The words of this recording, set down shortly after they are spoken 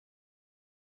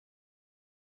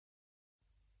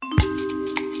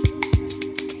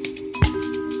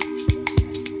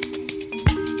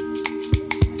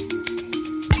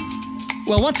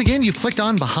Well, once again, you've clicked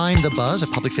on Behind the Buzz, a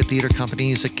Public Fit Theatre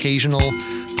Company's occasional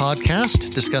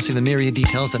podcast discussing the myriad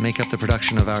details that make up the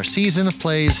production of our season of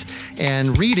plays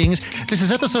and readings. This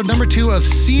is episode number 2 of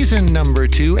season number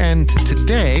 2, and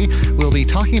today we'll be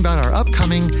talking about our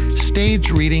upcoming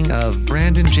stage reading of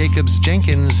Brandon Jacobs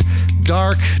Jenkins'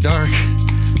 dark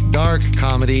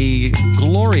comedy,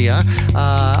 Gloria.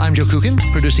 I'm Joe Kukin,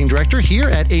 producing director here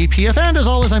at APF, and as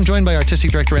always, I'm joined by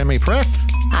artistic director Emily Pereth.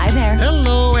 Hi there.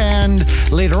 Hello, and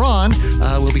later on,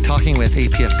 we'll be talking with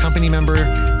APF company member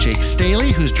Jake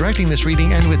Staley, who's directing this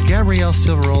reading, and with Gabrielle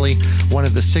Silveroli, one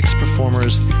of the 6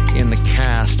 performers in the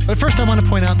cast. But first, I want to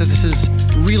point out that this is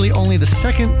really only the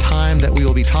second time that we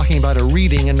will be talking about a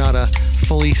reading and not a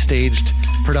fully staged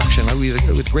production. We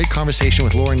had a great conversation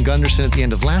with Lauren Gunderson at the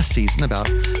end of last season about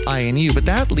INU, but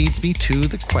that leads me to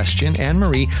the question,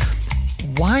 Anne-Marie,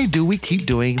 why do we keep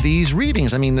doing these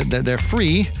readings? I mean, they're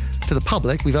free to the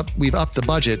public. We've upped the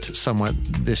budget somewhat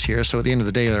this year, so at the end of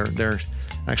the day, they're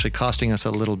actually costing us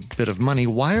a little bit of money.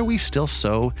 Why are we still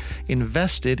so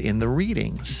invested in the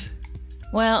readings?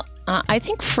 Well, I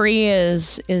think free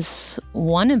is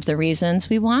one of the reasons.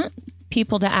 We want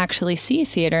people to actually see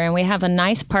theater, and we have a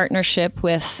nice partnership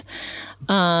with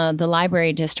the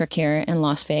library district here in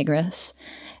Las Vegas.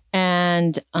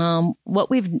 And what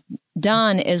we've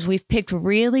done is we've picked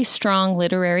really strong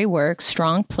literary works,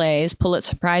 strong plays,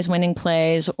 Pulitzer Prize winning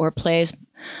plays, or plays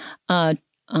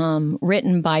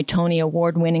written by Tony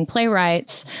Award-winning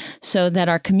playwrights, so that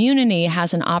our community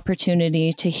has an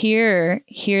opportunity to hear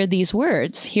these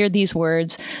words,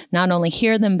 not only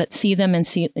hear them, but see them and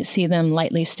see them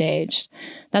lightly staged.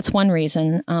 That's one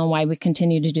reason why we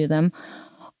continue to do them.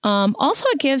 Also,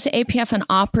 it gives APF an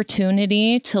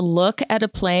opportunity to look at a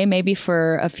play maybe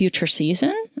for a future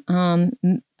season.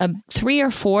 3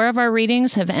 or 4 of our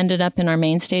readings have ended up in our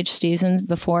main stage season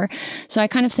before. So I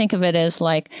kind of think of it as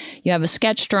like you have a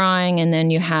sketch drawing and then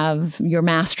you have your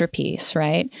masterpiece,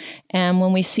 right? And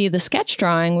when we see the sketch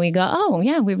drawing, we go, oh,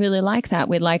 yeah, we really like that.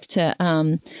 We'd like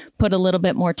to put a little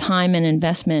bit more time and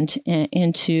investment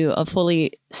into a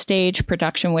fully staged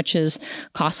production, which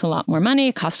costs a lot more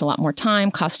money, costs a lot more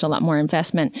time, costs a lot more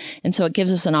investment. And so it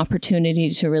gives us an opportunity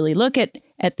to really look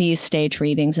at these stage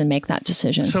readings and make that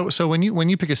decision. So when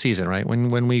you pick a season, right?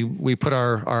 When we put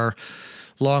our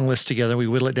long list together, we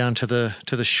whittle it down to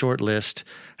the short list.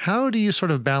 How do you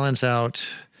sort of balance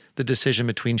out the decision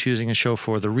between choosing a show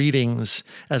for the readings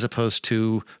as opposed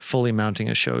to fully mounting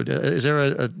a show? Is there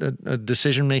a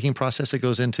decision-making process that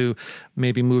goes into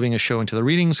maybe moving a show into the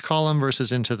readings column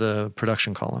versus into the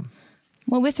production column?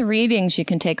 Well, with the readings, you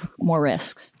can take more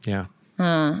risks. Yeah.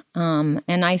 And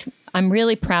I'm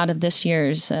really proud of this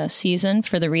year's season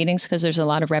for the readings because there's a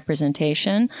lot of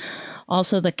representation.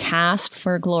 Also, the cast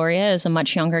for Gloria is a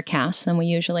much younger cast than we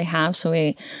usually have. So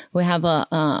we have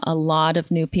a lot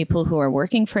of new people who are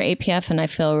working for APF, and I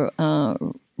feel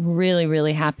really,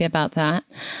 really happy about that.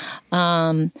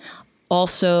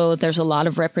 Also, there's a lot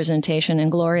of representation in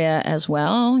Gloria as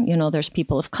well. You know, there's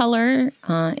people of color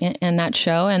in that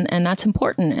show, and that's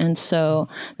important. And so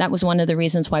that was one of the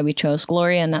reasons why we chose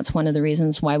Gloria, and that's one of the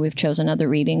reasons why we've chosen other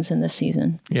readings in this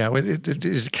season. Yeah,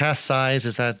 is cast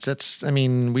size, I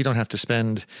mean, we don't have to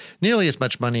spend nearly as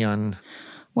much money on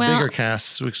bigger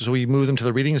casts, so we move them to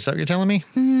the readings. Is that what you're telling me?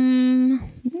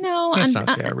 No, that's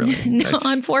not fair, really. No,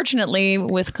 unfortunately,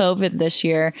 with COVID this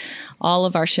year, all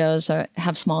of our shows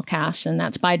have small casts, and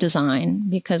that's by design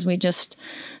because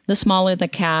the smaller the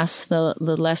cast, the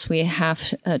less we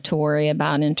have to worry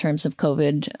about in terms of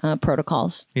COVID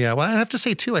protocols. Yeah, well, I have to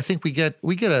say too, I think we get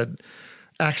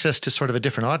access to sort of a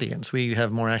different audience. We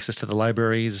have more access to the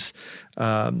libraries.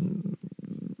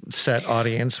 Set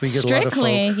audience. We get a lot of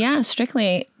folk. Yeah,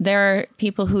 strictly. There are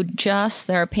people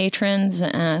there are patrons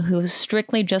who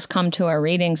strictly just come to our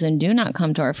readings and do not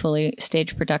come to our fully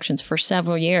staged productions for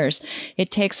several years.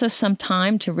 It takes us some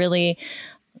time to really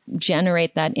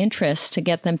generate that interest to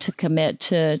get them to commit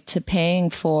to paying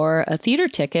for a theater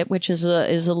ticket, which is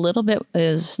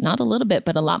not a little bit,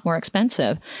 but a lot more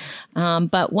expensive.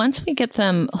 But once we get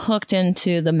them hooked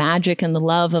into the magic and the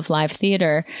love of live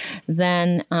theater,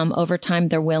 then over time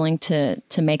they're willing to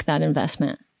make that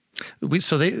investment.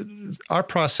 Our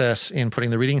process in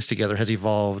putting the readings together has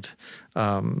evolved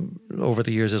over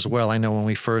the years as well. I know when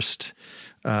we first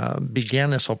began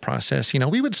this whole process,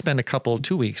 we would spend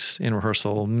 2 weeks in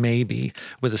rehearsal, maybe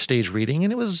with a stage reading,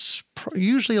 and it was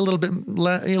usually a little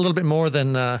bit more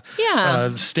than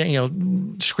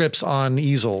scripts on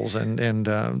easels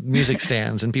and music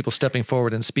stands and people stepping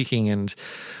forward and speaking. And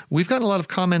we've gotten a lot of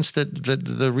comments that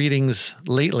the readings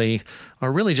lately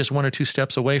are really just one or two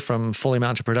steps away from fully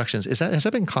mounted productions. Has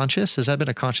that been conscious? Has that been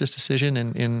a conscious decision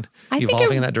in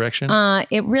evolving in that direction?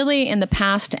 It really, in the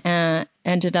past,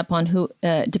 ended up on who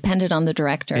depended on the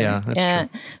director. Yeah, that's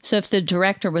true. So if the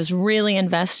director was really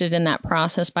invested in that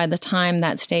process, by the time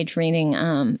that stage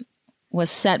reading was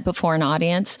set before an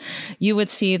audience, you would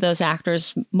see those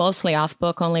actors mostly off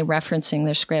book, only referencing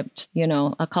their script,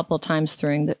 a couple times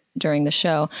during the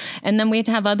show. And then we'd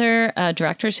have other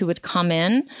directors who would come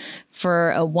in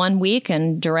for 1 week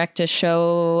and direct a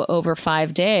show over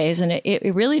 5 days. And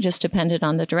it really just depended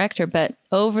on the director. But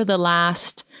over the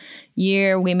last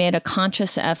year, we made a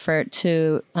conscious effort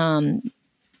to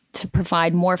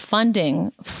provide more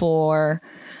funding for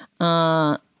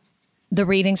the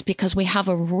readings, because we have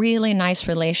a really nice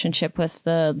relationship with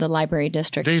the library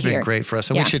district. They've here. been great for us.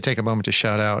 And we should take a moment to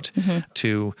shout out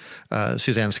to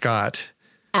Suzanne Scott.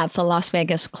 At the Las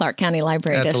Vegas Clark County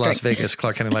Library District. At the Las Vegas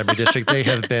Clark County Library District. They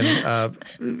have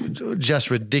been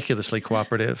just ridiculously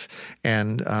cooperative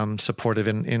and supportive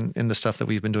in the stuff that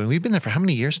we've been doing. We've been there for how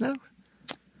many years now?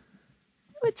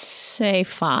 I would say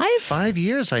 5. 5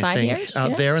 years, I think,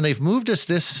 out there. And they've moved us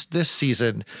this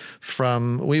season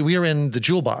from, we are in the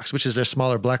Jewel Box, which is their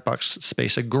smaller black box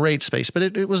space, a great space, but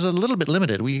it was a little bit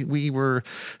limited. We were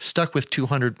stuck with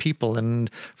 200 people.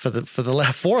 And for the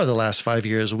 4 of the last 5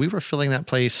 years, we were filling that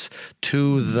place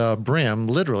to the brim,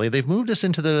 literally. They've moved us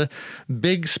into the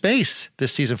big space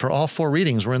this season for all 4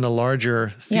 readings. We're in the larger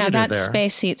theater there. Yeah, that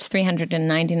space seats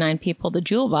 399 people. The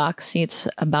Jewel Box seats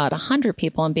about 100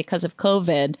 people. And because of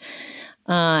COVID,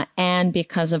 and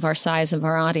because of our size of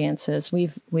our audiences,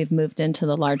 we've moved into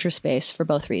the larger space for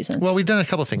both reasons. Well, we've done a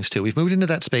couple of things too. We've moved into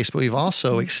that space, but we've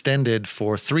also extended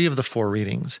for 3 of the 4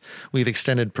 readings. We've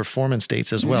extended performance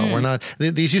dates as well. We're not;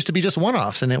 these used to be just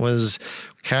one-offs, and it was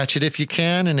catch it if you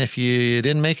can, and if you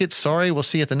didn't make it, sorry, we'll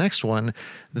see you at the next one.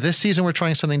 This season, we're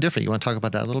trying something different. You want to talk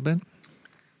about that a little bit?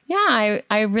 Yeah,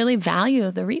 I really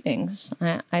value the readings.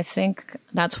 I think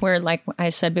that's where, like I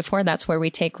said before, that's where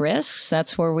we take risks.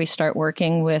 That's where we start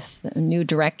working with new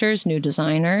directors, new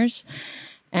designers.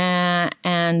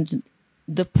 And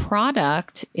the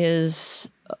product is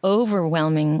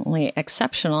overwhelmingly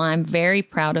exceptional. I'm very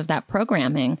proud of that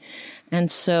programming.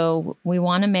 And so we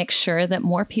want to make sure that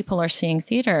more people are seeing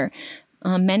theater.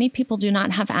 Many people do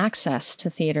not have access to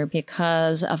theater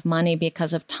because of money,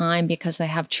 because of time, because they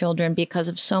have children, because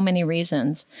of so many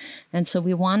reasons. And so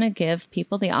we want to give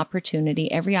people the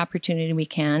opportunity, every opportunity we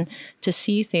can, to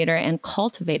see theater and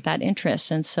cultivate that interest.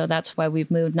 And so that's why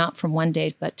we've moved not from 1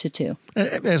 day, but to 2.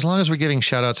 As long as we're giving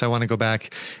shout outs, I want to go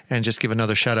back and just give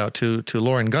another shout out to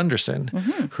Lauren Gunderson,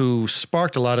 who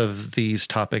sparked a lot of these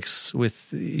topics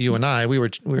with you and I.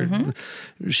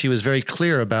 She was very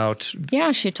clear about.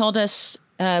 Yeah, she told us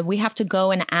we have to go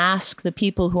and ask the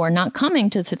people who are not coming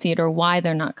to the theater why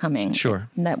they're not coming. Sure.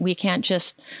 And that we can't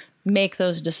just make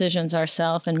those decisions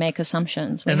ourselves and make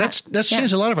assumptions. And that's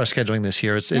changed a lot of our scheduling this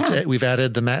year. We've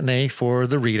added the matinee for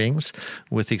the readings,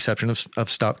 with the exception of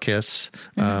Stop Kiss.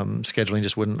 Scheduling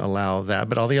just wouldn't allow that.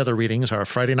 But all the other readings are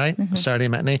Friday night, Saturday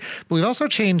matinee. But we've also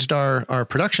changed our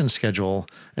production schedule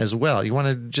as well. You want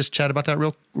to just chat about that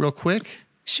real quick?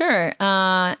 Sure.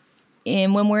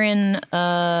 And when we're in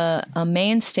a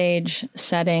main stage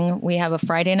setting, we have a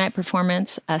Friday night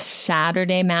performance, a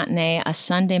Saturday matinee, a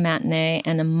Sunday matinee,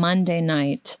 and a Monday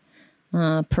night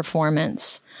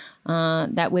performance.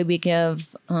 That way we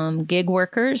give gig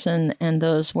workers and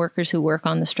those workers who work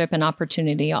on the strip an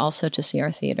opportunity also to see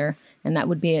our theater. And that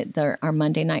would be our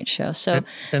Monday night show. So,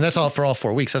 and that's all for all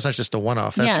 4 weeks. That's not just a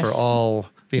one-off. That's for all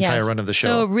the entire run of the show.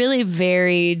 So really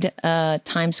varied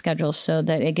time schedules so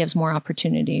that it gives more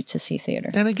opportunity to see theater.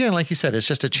 And again, like you said, it's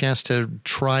just a chance to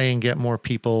try and get more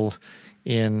people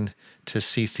in to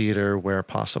see theater where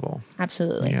possible.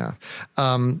 Absolutely. Yeah.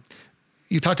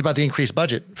 You talked about the increased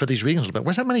budget for these readings a little bit.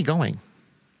 Where's that money going?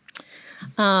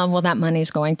 Well, that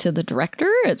money's going to the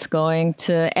director. It's going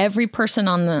to every person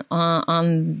on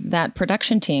that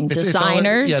production team,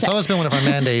 designers. It's always been one of our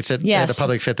mandates at the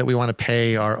Public Fit that we want to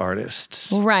pay our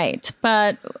artists. Right.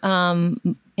 But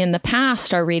in the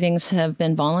past, our readings have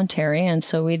been voluntary. And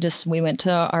so we went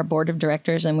to our board of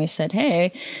directors and we said,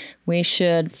 hey, we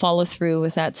should follow through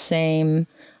with that same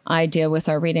idea with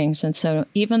our readings. And so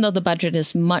even though the budget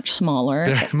is much smaller,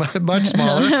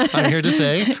 I'm here to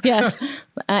say, yes,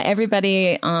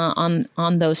 everybody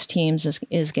on those teams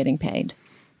is getting paid.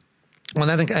 Well,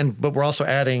 but we're also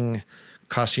adding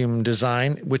costume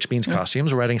design, which means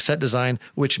costumes. We're adding set design,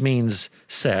 which means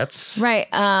sets. Right.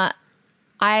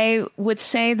 I would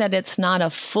say that it's not a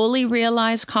fully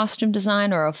realized costume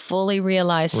design or a fully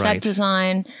realized set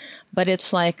design, but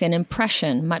it's like an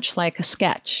impression, much like a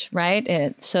sketch,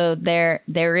 right? So there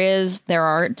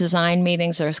are design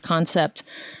meetings, there's concepts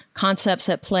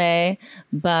at play,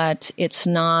 but it's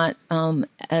not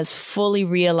as fully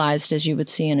realized as you would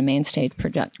see in a main stage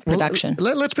production.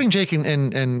 Well, let's bring Jake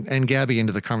and Gabby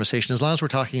into the conversation, as long as we're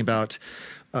talking about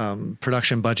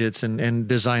production budgets and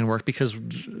design work, because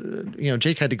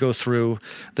Jake had to go through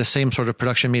the same sort of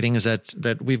production meetings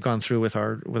that we've gone through with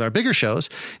our bigger shows,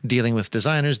 dealing with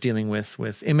designers, dealing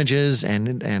with images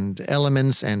and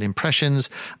elements and impressions.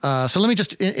 So let me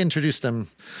just introduce them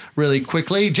really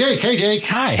quickly. Jake, hey Jake.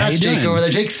 Hi, that's how you Jake doing? over there.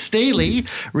 Jake Staley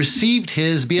received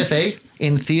his BFA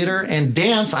in theater and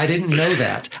dance. I didn't know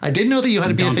that. I didn't know that you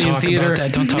had a BFA in theater.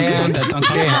 Don't talk about that. Don't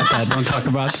talk about that. Don't talk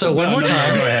about that. So one more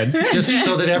time, go ahead. just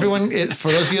so that everyone,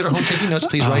 for those of you at home taking notes,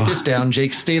 please write this down.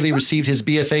 Jake Staley received his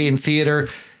BFA in theater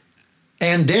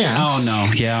and dance. Oh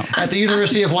no, yeah. At the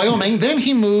University of Wyoming. Then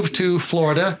he moved to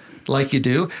Florida, like you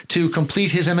do, to complete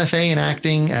his MFA in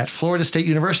acting at Florida State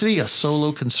University, a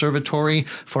solo conservatory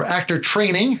for actor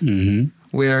training,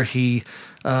 where he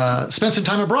spent some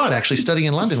time abroad, actually studying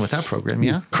in London with that program,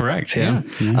 yeah? Correct, yeah.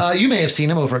 You may have seen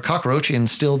him over at Cockroach in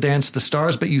Still Dance the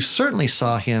Stars, but you certainly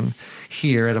saw him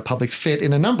here at a public fit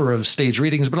in a number of stage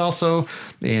readings, but also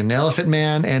in Elephant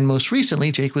Man, and most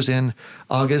recently, Jake was in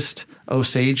August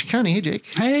Osage County. Hey, Jake.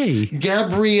 Hey.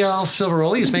 Gabrielle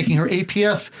Silveroli is making her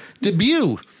APF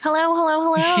debut.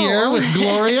 Hello. Here with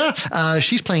Gloria.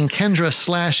 She's playing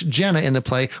Kendra/Jenna in the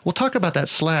play. We'll talk about that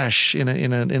slash in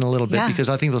a little bit, because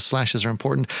I think those slashes are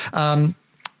important.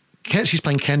 She's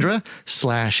playing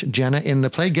Kendra/Jenna in the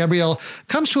play. Gabrielle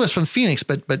comes to us from Phoenix,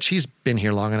 but she's been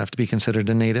here long enough to be considered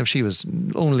a native. She was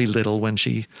only little when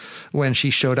she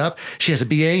showed up. She has a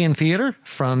BA in theater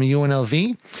from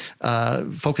UNLV,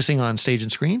 focusing on stage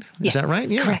and screen. Is that right?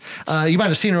 Yeah. Correct. You might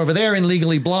have seen her over there in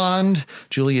Legally Blonde,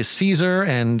 Julius Caesar,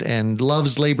 and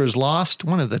Love's Labor's Lost,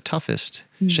 one of the toughest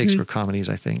Shakespeare comedies,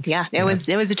 I think. Yeah, it was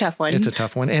a tough one. It's a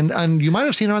tough one. And you might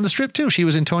have seen her on the strip too. She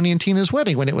was in Tony and Tina's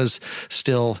Wedding when it was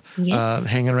still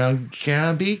hanging around.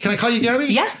 Gabby, can I call you Gabby?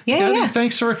 Yeah. Gabby,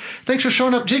 thanks for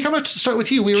showing up. Jake, I'm going to start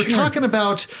with you. We were talking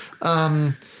about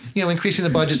increasing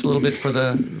the budgets a little bit for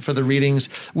the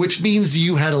readings, which means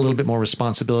you had a little bit more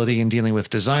responsibility in dealing with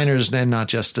designers and not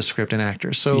just the script and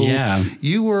actors. So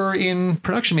you were in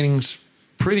production meetings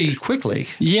pretty quickly.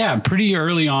 Yeah, pretty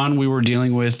early on, we were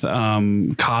dealing with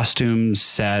costumes,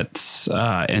 sets,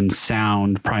 and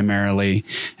sound primarily,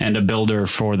 and a builder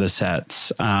for the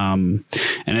sets. And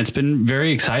it's been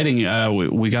very exciting.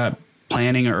 We got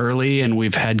planning early, and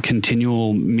we've had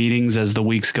continual meetings as the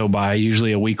weeks go by,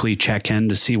 usually a weekly check-in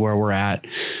to see where we're at,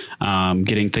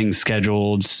 getting things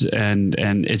scheduled, and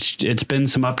it's been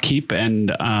some upkeep, and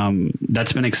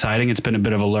that's been exciting. It's been a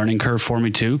bit of a learning curve for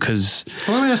me too, because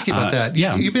let me ask you about that.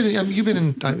 You've been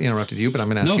in, I interrupted you, but I'm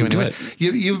going to ask you anyway.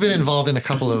 You've been involved in a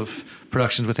couple of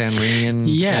productions with Anne-Marie and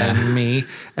me,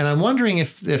 and I'm wondering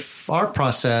if our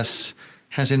process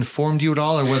has informed you at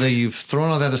all, or whether you've thrown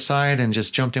all that aside and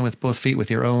just jumped in with both feet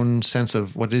with your own sense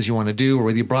of what it is you want to do, or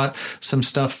whether you brought some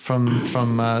stuff from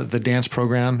the dance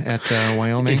program at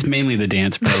Wyoming. It's mainly the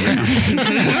dance program. It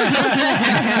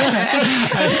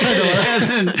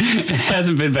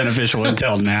hasn't been beneficial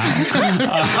until now.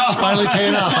 It's finally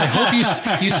paying off. I hope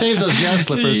you saved those jazz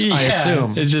slippers, I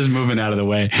assume. It's just moving out of the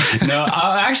way. No,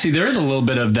 actually, there is a little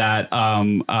bit of that.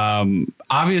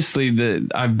 Obviously,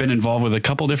 I've been involved with a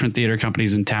couple different theater companies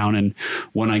in town, and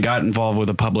when I got involved with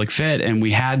a public fit, and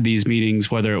we had these meetings,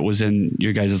 whether it was in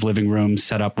your guys' living room,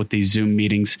 set up with these Zoom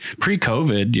meetings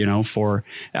pre-COVID, for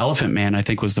Elephant Man, I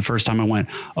think was the first time I went,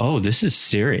 oh, this is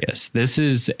serious. This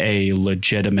is a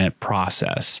legitimate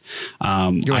process. You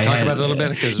want to talk about it a little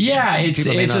bit?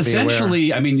 It's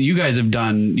essentially, I mean, you guys have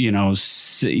done,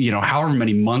 however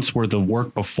many months worth of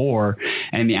work before,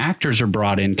 and the actors are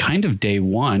brought in kind of day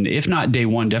one, if not day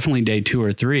one, definitely day 2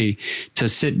 or 3, to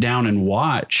sit down and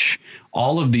watch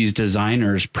all of these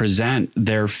designers present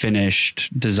their finished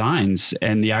designs,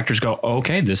 and the actors go,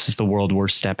 okay, this is the world we're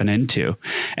stepping into.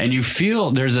 And you feel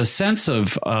there's a sense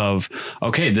of,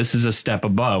 okay, this is a step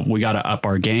above. We got to up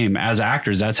our game as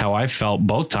actors. That's how I felt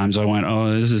both times. I went,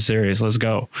 oh, this is serious. Let's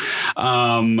go.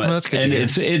 That's good and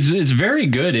it's very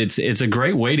good. It's a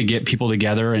great way to get people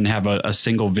together and have a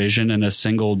single vision and a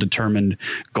single determined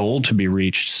goal to be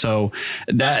reached. So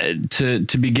that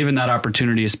to be given that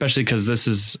opportunity, especially because this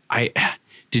is,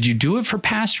 did you do it for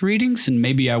past readings? And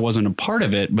maybe I wasn't a part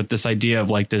of it, but this idea of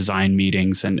like design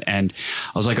meetings, and I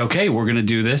was like, okay, we're going to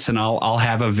do this, and I'll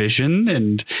have a vision,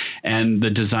 and the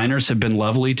designers have been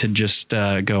lovely to just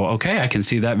go, okay, I can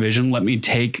see that vision. Let me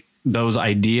take those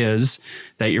ideas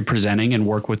that you're presenting and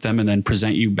work with them and then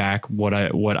present you back what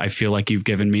I feel like you've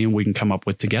given me and we can come up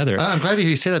with together. I'm glad to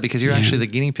hear you say that because you're actually the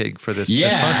guinea pig for this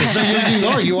process.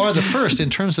 No, you are the first in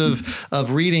terms of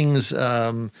readings.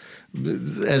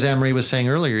 As Anne-Marie was saying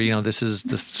earlier, this is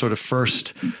the sort of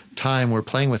first time we're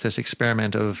playing with this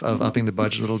experiment of upping the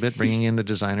budget a little bit, bringing in the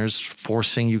designers,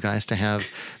 forcing you guys to have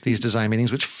these design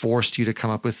meetings, which forced you to come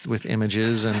up with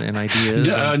images and ideas.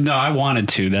 No, I wanted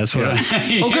to. That's what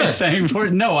I'm saying.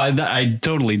 No, I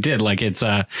totally did. Like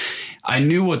I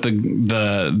knew what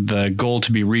the goal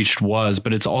to be reached was,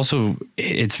 but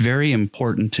it's very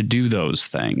important to do those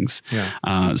things.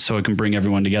 Yeah. So it can bring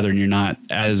everyone together, and you're not,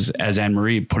 as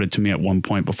Anne-Marie put it to me at one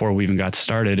point before we even got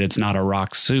started, it's not a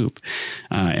rock soup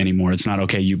anymore. It's not,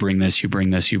 okay, you bring this, you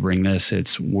bring this, you bring this.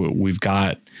 It's we've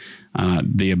got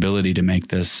the ability to make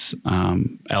this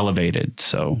elevated.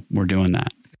 So we're doing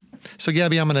that. So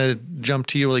Gabby, I'm going to jump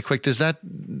to you really quick. Does that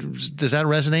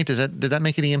resonate? Did that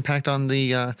make any impact on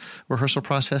the rehearsal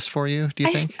process for you? Do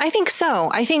you think? I think so.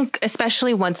 I think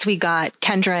especially once we got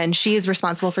Kendra, and she's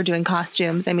responsible for doing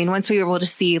costumes. I mean, once we were able to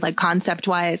see like concept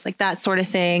wise, like that sort of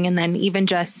thing, and then even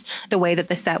just the way that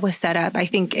the set was set up, I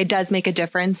think it does make a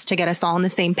difference to get us all on the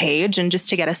same page and just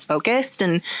to get us focused.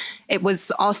 And it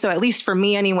was also, at least for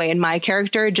me anyway, in my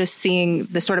character, just seeing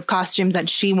the sort of costumes that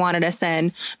she wanted us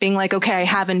in, being like, okay, I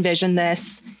have envisioned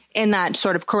this in that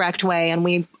sort of correct way. And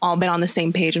we've all been on the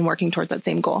same page and working towards that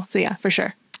same goal. So yeah, for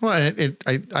sure. Well,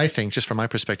 I think just from my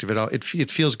perspective, it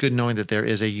feels good knowing that there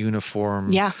is a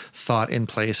uniform thought in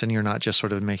place, and you're not just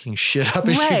sort of making shit up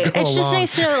as you go along. It's just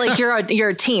nice to know like you're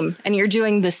a team and you're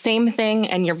doing the same thing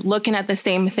and you're looking at the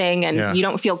same thing, and you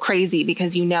don't feel crazy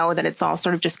because you know that it's all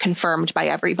sort of just confirmed by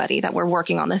everybody that we're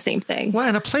working on the same thing. Well,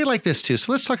 and a play like this too.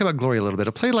 So let's talk about Gloria a little bit.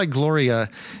 A play like Gloria.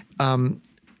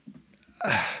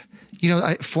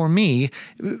 For me,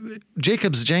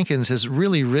 Jacobs Jenkins has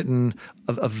really written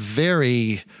a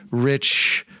very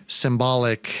rich,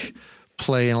 symbolic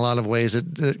play in a lot of ways.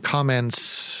 It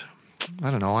comments, I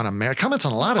don't know, on America, comments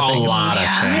on a lot of things.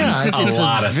 It's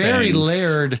a very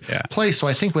layered play. So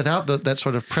I think without that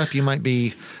sort of prep, you might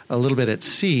be a little bit at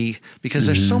sea because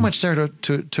there's so much there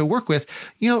to work with.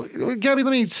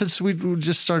 Gabby, since we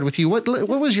just started with you, what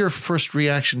was your first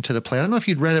reaction to the play? I don't know if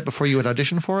you'd read it before you would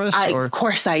audition for us. Of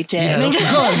course I did. Yeah, well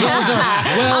done.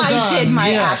 Well done. I did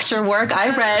my actor work.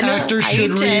 I read. Actors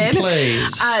should read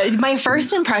plays. My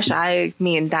first impression,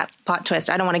 that plot twist,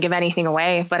 I don't want to give anything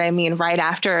away, but I mean, right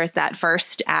after that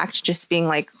first act, just being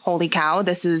like, holy cow,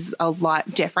 this is a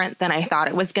lot different than I thought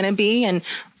it was going to be. And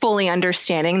fully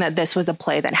understanding that this was a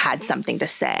play that had something to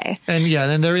say. And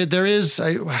then there is,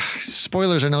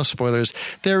 spoilers or no spoilers,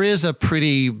 there is a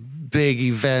pretty big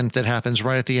event that happens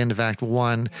right at the end of Act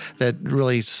 1 that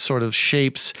really sort of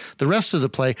shapes the rest of the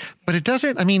play. But it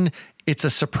doesn't, it's a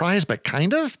surprise, but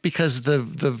kind of, because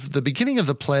the beginning of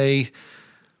the play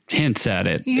hints at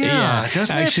it. Yeah.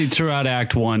 Doesn't actually, throughout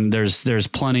Act 1, there's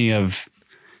plenty of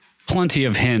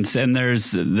hints, and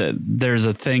there's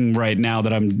a thing right now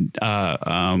that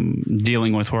I'm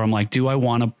dealing with where I'm like, do I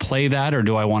want to play that or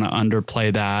do I want to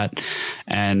underplay that,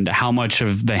 and how much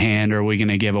of the hand are we going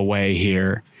to give away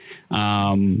here?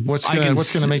 What's going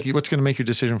to make your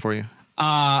decision for you?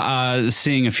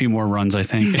 Seeing a few more runs, I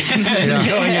think.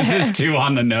 Going as this too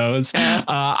on the nose.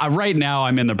 Right now,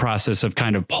 I'm in the process of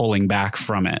kind of pulling back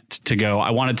from it to go.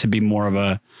 I want it to be more of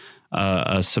a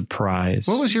surprise.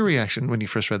 What was your reaction when you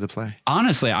first read the play?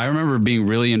 Honestly, I remember being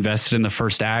really invested in the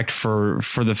first act for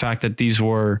the fact that these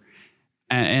were,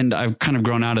 and I've kind of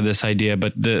grown out of this idea,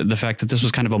 but the fact that this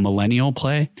was kind of a millennial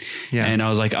play. Yeah. And I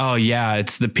was like, oh yeah,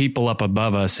 it's the people up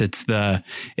above us. It's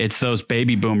those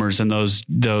baby boomers and those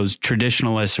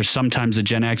traditionalists, or sometimes the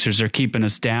Gen Xers are keeping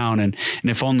us down. And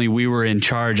if only we were in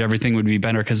charge, everything would be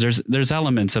better. Cause there's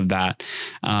elements of that,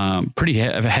 pretty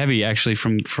heavy actually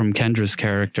from Kendra's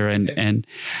character. And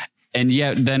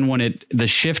yet then when the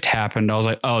shift happened, I was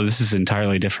like, oh, this is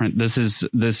entirely different. This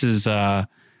is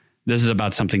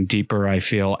about something deeper, I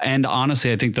feel. And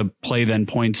honestly, I think the play then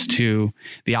points to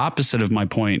the opposite of my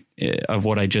point of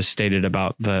what I just stated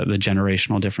about the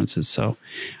generational differences. So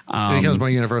it becomes more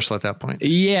universal at that point.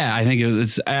 Yeah, I think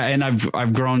it's, and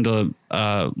I've grown to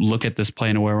look at this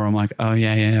play in a way where I'm like, oh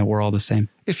yeah, we're all the same.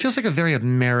 It feels like a very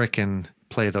American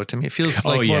play, though, to me. It feels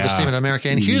like more of a statement of America.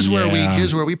 And here's where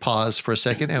we pause for a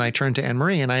second, and I turn to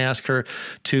Anne-Marie and I ask her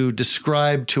to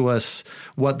describe to us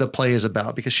what the play is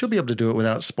about, because she'll be able to do it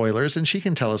without spoilers, and she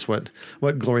can tell us what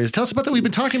Gloria is. Tell us about that. We've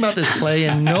been talking about this play,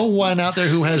 and no one out there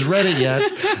who has read it yet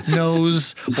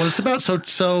knows what it's about.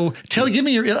 So give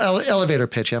me your elevator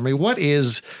pitch, Anne-Marie. What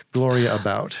is Gloria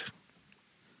about?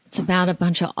 It's about a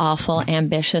bunch of awful,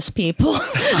 ambitious people. That's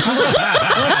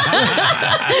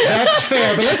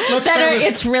fair, but let's start with,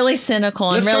 it's really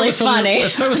cynical and really funny.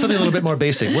 Let's start with something a little bit more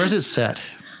basic. Where's it set?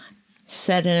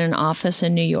 Set in an office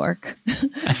in New York.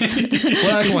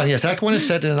 Well, Act 1, yes. Act 1 is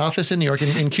set in an office in New York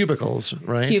in cubicles,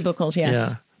 right? Cubicles,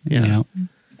 yes. Yeah.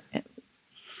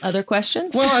 Other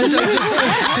questions? Well, it's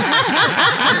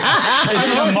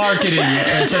a marketing.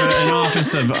 It's an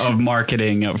office of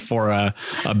marketing for a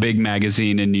big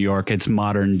magazine in New York. It's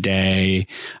modern day.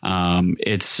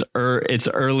 It's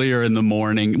earlier in the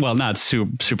morning. Well, not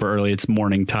super early. It's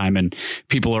morning time, and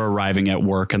people are arriving at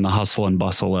work and the hustle and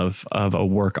bustle of a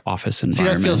work office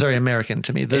environment. See, that feels very American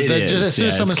to me. Just as soon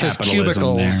as someone says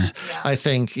cubicles, I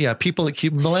think, people at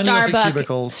millennials at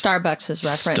cubicles. Starbucks is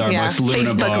referenced. Starbucks, Luna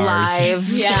Facebook bars,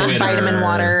 Live. Twitter. Vitamin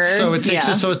water. So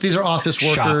these are office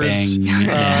workers,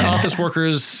 office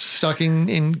workers stuck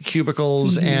in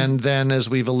cubicles, and then, as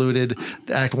we've alluded,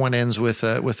 Act 1 ends with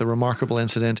a remarkable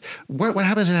incident. What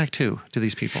happens in Act 2 to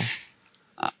these people?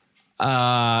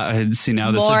 See, now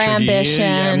this more is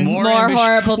ambition, more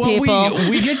horrible people.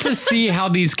 We get to see how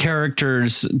these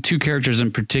characters, two characters in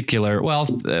particular,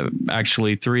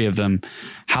 actually three of them,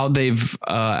 how they've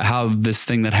how this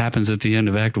thing that happens at the end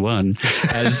of Act 1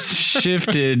 has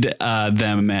shifted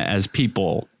them as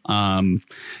people.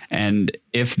 And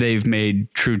if they've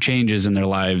made true changes in their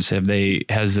lives,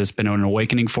 has this been an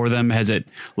awakening for them? Has it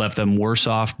left them worse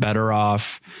off, better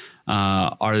off?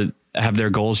 Have their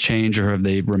goals changed, or have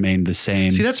they remained the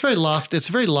same? See, that's very lofty. It's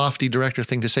a very lofty director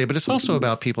thing to say, but it's also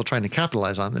about people trying to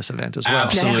capitalize on this event as well.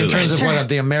 Absolutely. In terms of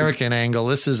the American angle,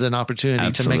 this is an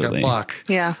opportunity to make a buck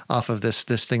off of this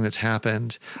thing that's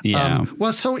happened. Yeah.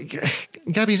 So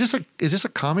Gabby, is this a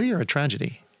comedy or a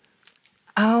tragedy?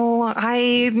 Oh,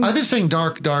 I've been saying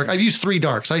dark. I've used 3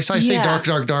 darks. I say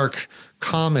dark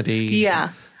comedy. Yeah.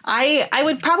 I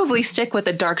would probably stick with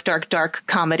the dark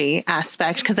comedy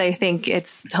aspect because I think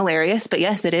it's hilarious. But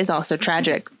yes, it is also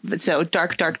tragic. So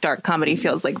dark comedy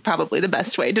feels like probably the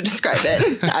best way to describe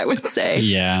it, I would say.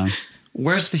 Yeah.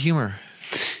 Where's the humor?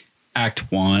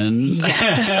 Act 1.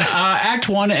 Yes. Act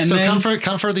 1. And so then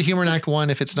come for the humor in Act 1.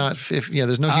 If there's no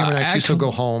humor in Act 2, so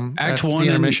go home. Act 1. The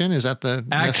intermission, is that the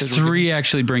Act 3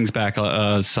 actually brings back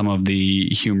some of the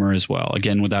humor as well.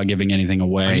 Again, without giving anything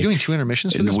away. Are you doing 2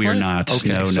 intermissions for this We play? are not. Okay,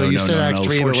 No. So you said Act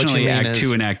 3, Fortunately, but Act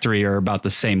 2 and Act 3 are about the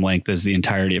same length as the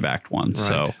entirety of Act 1. Right.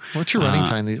 So what's your running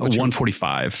time?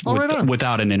 1:45 right on.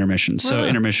 without an intermission. So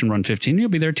intermission run 15. You'll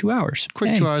be there 2 hours.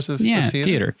 Quick 2 hours of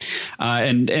theater.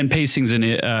 And pacing's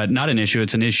not an issue.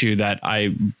 It's an issue that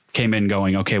I came in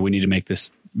going, okay, we need to make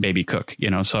this baby cook,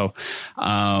 So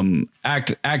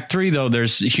Act 3, though,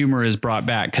 there's humor is brought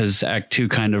back because Act 2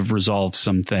 kind of resolves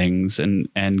some things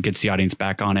and gets the audience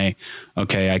back on I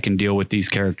can deal with these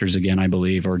characters again, I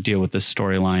believe, or deal with this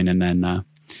storyline. And then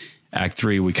Act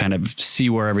 3, we kind of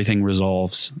see where everything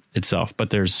resolves itself.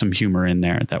 But there's some humor in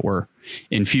there that we're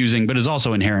infusing, but is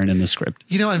also inherent in the script.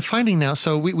 I'm finding now,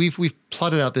 so we've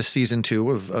plotted out this season 2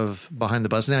 of Behind the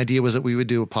Buzz. And the idea was that we would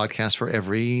do a podcast for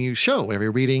every show, every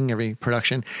reading, every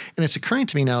production. And it's occurring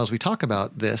to me now as we talk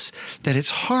about this, that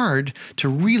it's hard to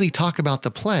really talk about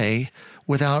the play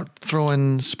without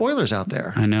throwing spoilers out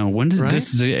there. I know. When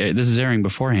does this is airing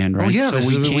beforehand, right? Oh yeah, so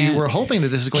we were hoping that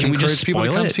this is going to encourage people to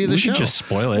come see the show. Just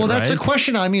spoil it. Well, that's a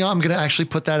question. I mean, I'm going to actually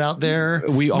put that out there.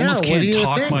 We almost can't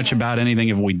talk much about anything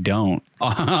if we don't.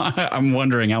 I'm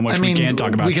wondering how much we can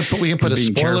talk about. We can put a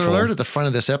spoiler alert at the front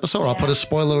of this episode. I'll put a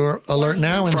spoiler alert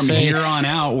now and from say, here on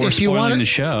out, we're spoiling the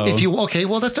show.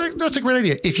 That's a great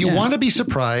idea. If you want to be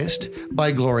surprised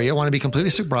by Gloria, want to be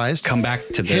completely surprised, come back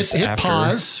to this. Hit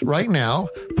pause right now.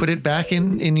 Put it back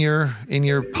in your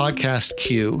podcast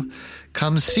queue.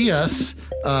 Come see us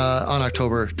on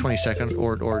October 22nd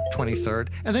or 23rd,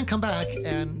 and then come back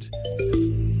and.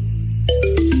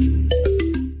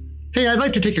 Hey, I'd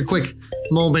like to take a quick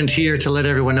moment here to let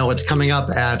everyone know what's coming up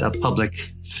at A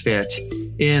Public Fit.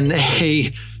 In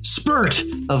a spurt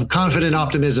of confident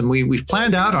optimism, we've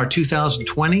planned out our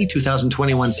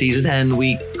 2020-2021 season, and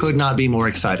we could not be more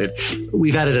excited.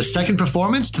 We've added a second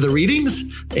performance to the readings,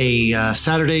 a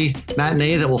Saturday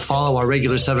matinee that will follow our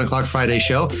regular 7 o'clock Friday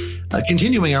show,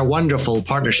 continuing our wonderful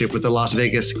partnership with the Las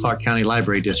Vegas Clark County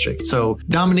Library District. So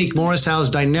Dominique Morissau's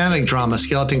dynamic drama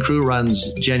Skeleton Crew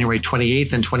runs January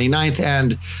 28th and 29th,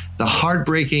 and the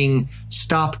heartbreaking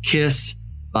Stop Kiss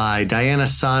by Diana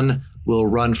Sun will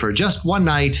run for just one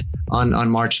night on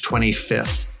March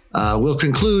 25th. We'll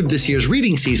conclude this year's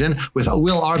reading season with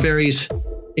Will Arbery's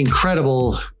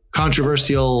incredibly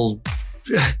controversial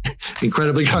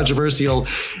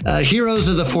Heroes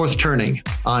of the Fourth Turning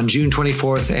on June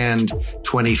 24th and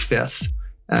 25th.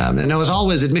 And now, as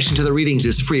always, admission to the readings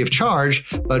is free of charge,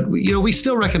 but we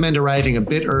still recommend arriving a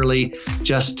bit early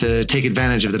just to take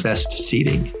advantage of the best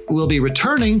seating. We'll be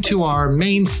returning to our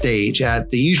main stage at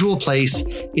the usual place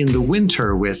in the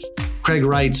winter with Craig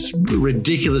Wright's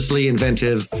ridiculously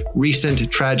inventive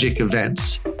Recent Tragic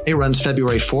Events. It runs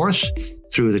February 4th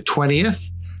through the 20th.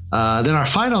 Then our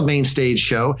final main stage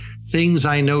show, Things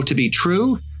I Know to Be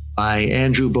True by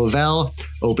Andrew Bovell,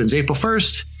 opens April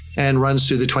 1st and runs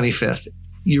through the 25th.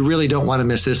 You really don't want to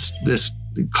miss this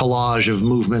collage of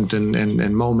movement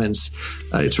and moments.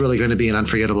 It's really going to be an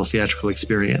unforgettable theatrical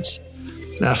experience.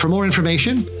 For more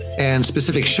information and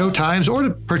specific show times or to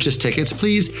purchase tickets,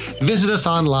 please visit us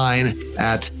online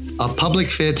at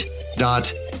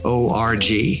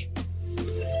apublicfit.org.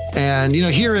 And,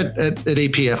 here at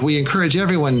APF, we encourage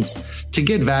everyone to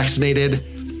get vaccinated,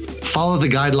 follow the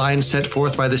guidelines set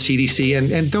forth by the CDC,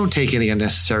 and don't take any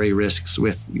unnecessary risks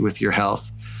with your health.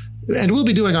 And we'll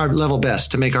be doing our level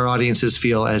best to make our audiences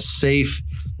feel as safe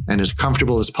and as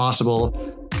comfortable as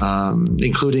possible,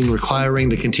 including requiring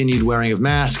the continued wearing of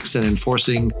masks and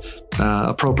enforcing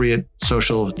appropriate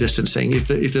social distancing.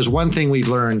 If there's one thing we've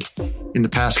learned in the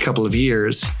past couple of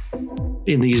years,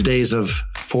 in these days of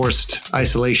forced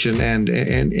isolation and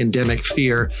endemic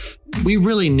fear, we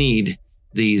really need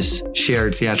these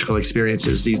shared theatrical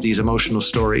experiences, these emotional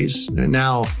stories,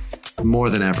 now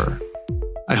more than ever.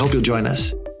 I hope you'll join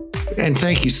us. And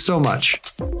thank you so much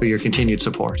for your continued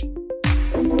support.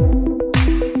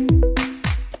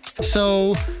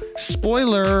 So,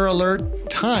 spoiler alert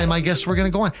time, I guess we're going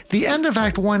to go on. The end of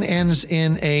Act 1 ends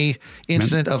in a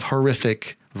incident of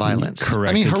horrific violence. Correct.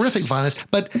 I mean, horrific violence,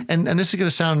 but, and this is going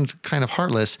to sound kind of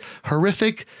heartless,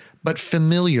 horrific but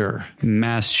familiar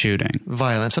mass shooting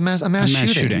violence, a mass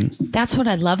shooting. That's what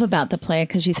I love about the play,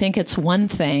 because you think it's one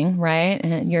thing, right?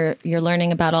 And you're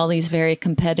learning about all these very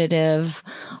competitive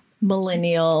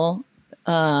millennial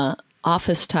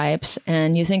office types,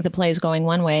 and you think the play is going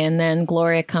one way, and then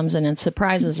Gloria comes in and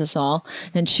surprises us all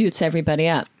and shoots everybody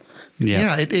up.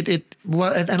 Yeah,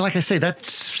 well, and like I say, that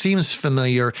seems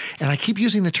familiar. And I keep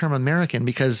using the term American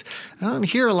because I don't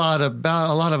hear a lot of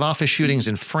office shootings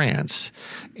in France,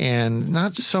 and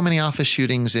not so many office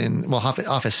shootings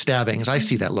office stabbings. I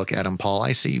see that look, Adam Paul.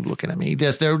 I see you looking at me.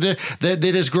 Yes,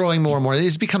 it is growing more and more.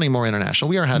 It's becoming more international.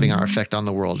 We are having our effect on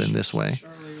the world in this way.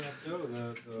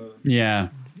 Yeah.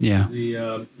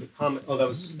 The comment. Oh, that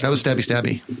was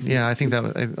stabby. Yeah, I think that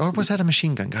was. Or was that a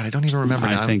machine gun? God, I don't even remember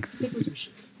now. I think it was a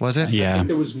machine gun. Was it? Yeah. I think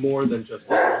there was more than just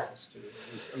the office too.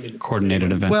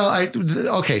 Coordinated event. Well,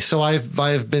 so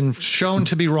I've been shown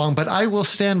to be wrong, but I will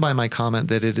stand by my comment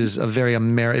that it is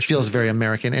it feels very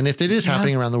American. And if it is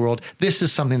happening around the world, this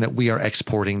is something that we are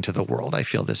exporting to the world. I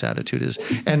feel this attitude is,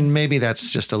 and maybe that's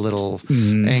just a little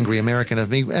angry American of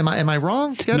me. Am I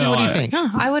wrong? Gabby, what do you think? No,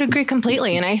 I would agree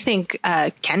completely. And I think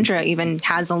Kendra even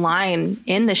has a line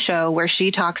in the show where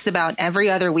she talks about every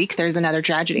other week there's another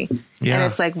tragedy. Yeah. And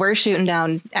it's like, we're shooting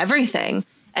down everything.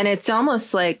 And it's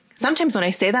almost like, sometimes when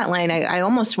I say that line, I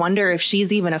almost wonder if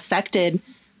she's even affected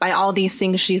by all these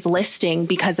things she's listing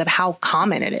because of how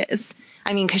common it is.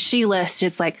 I mean, because she lists,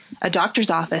 it's like a doctor's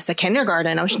office, a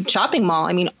kindergarten, a shopping mall.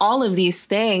 I mean, all of these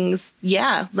things.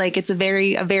 Yeah, like it's a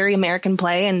very American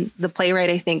play. And the playwright,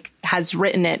 I think, has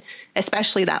written it,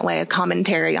 especially that way, a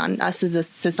commentary on us as a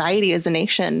society, as a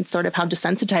nation, sort of how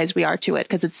desensitized we are to it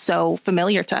because it's so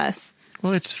familiar to us.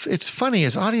 Well, it's funny,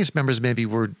 as audience members maybe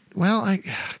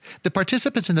the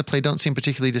participants in the play don't seem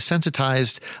particularly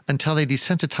desensitized until they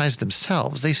desensitize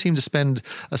themselves. They seem to spend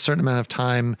a certain amount of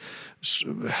time,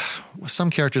 some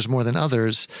characters more than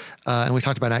others, and we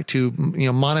talked about Act 2,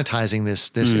 monetizing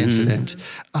this incident.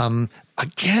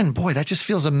 Again, boy, that just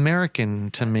feels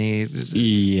American to me.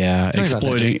 Yeah,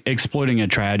 exploiting a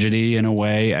tragedy in a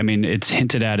way. I mean, it's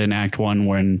hinted at in Act 1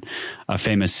 when a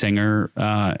famous singer,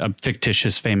 a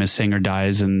fictitious famous singer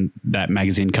dies, and that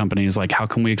magazine company is like, how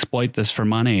can we exploit this for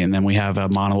money? And then we have a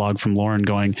monologue from Lauren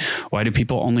going, why do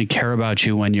people only care about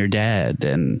you when you're dead?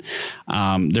 And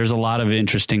there's a lot of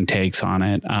interesting takes on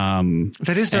it.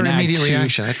 That is their immediate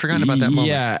reaction. I'd forgotten about that moment.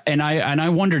 Yeah, and I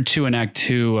wondered too in Act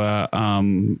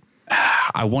 2,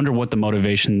 I wonder what the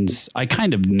motivations, I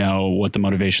kind of know what the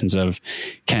motivations of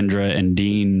Kendra and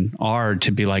Dean are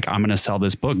to be like, I'm going to sell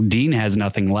this book. Dean has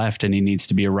nothing left and he needs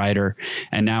to be a writer.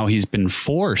 And now he's been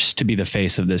forced to be the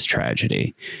face of this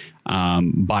tragedy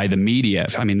by the media.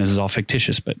 I mean, this is all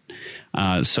fictitious, but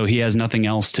so he has nothing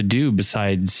else to do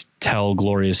besides tell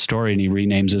Gloria's story, and he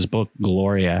renames his book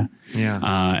Gloria. Yeah.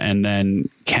 And then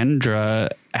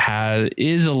Kendra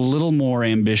is a little more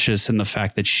ambitious in the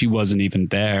fact that she wasn't even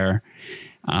there.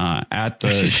 at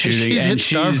the shooting, and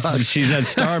she's at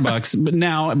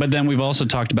Starbucks. But then we've also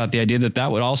talked about the idea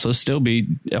that would also still be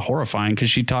horrifying, because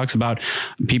she talks about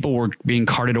people were being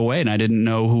carted away, and I didn't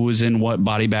know who was in what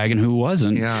body bag and who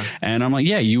wasn't. Yeah. And I'm like,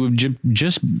 yeah, you would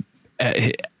just.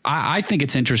 I think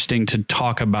it's interesting to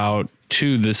talk about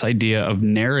too this idea of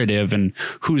narrative and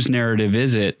whose narrative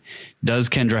is it. Does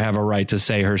Kendra have a right to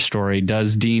say her story?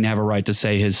 Does Dean have a right to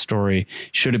say his story?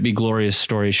 Should it be Gloria's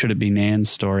story? Should it be Nan's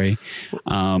story?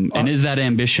 And is that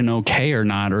ambition okay or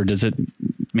not? Or does it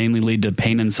mainly lead to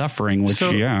pain and suffering?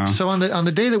 So on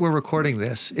the day that we're recording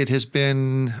this, it has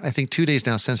been, I think, 2 days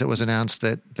now since it was announced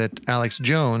that Alex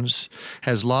Jones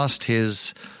has lost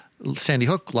his Sandy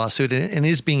Hook lawsuit and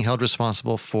is being held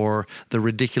responsible for the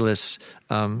ridiculous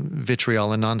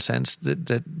vitriol and nonsense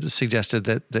that suggested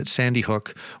that Sandy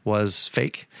Hook was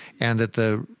fake, and that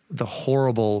the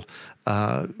horrible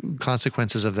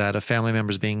consequences of that, of family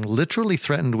members being literally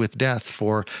threatened with death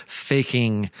for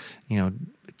faking,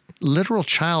 literal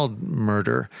child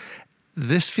murder.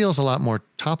 This feels a lot more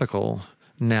topical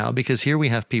now, because here we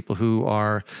have people who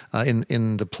are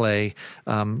in the play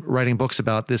writing books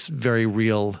about this very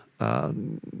real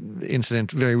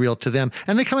incident, very real to them,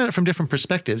 and they come at it from different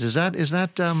perspectives. Is that?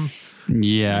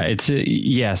 Yeah, it's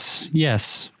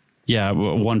yes. Yeah,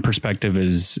 one perspective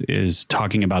is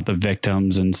talking about the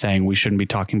victims and saying we shouldn't be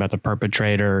talking about the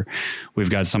perpetrator. We've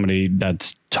got somebody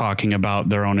that's talking about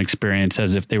their own experience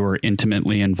as if they were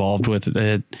intimately involved with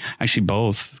it. Actually,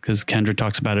 both, because Kendra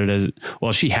talks about it as,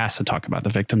 well, she has to talk about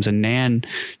the victims, and Nan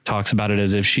talks about it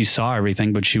as if she saw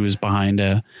everything, but she was behind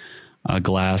a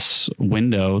glass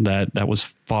window that was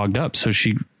fogged up. So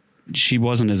she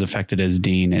wasn't as affected as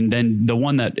Dean. And then the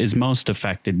one that is most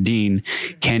affected, Dean,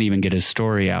 can't even get his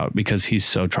story out because he's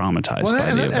so traumatized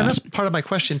by the event. And that's part of my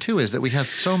question too, is that we have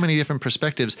so many different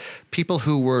perspectives. People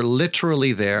who were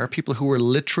literally there, people who were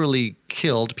literally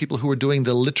killed, people who were doing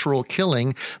the literal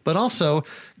killing, but also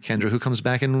Kendra, who comes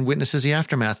back and witnesses the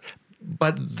aftermath.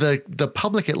 But the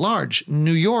public at large,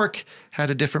 New York had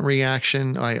a different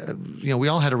reaction. We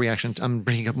all had a reaction. I'm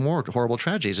bringing up more horrible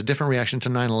tragedies. A different reaction to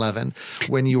 9/11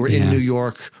 when you were in New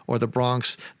York or the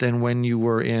Bronx than when you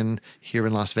were here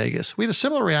in Las Vegas. We had a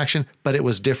similar reaction, but it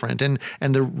was different. And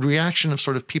the reaction of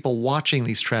sort of people watching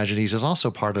these tragedies is also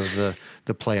part of the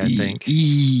play, I think.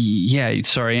 Yeah.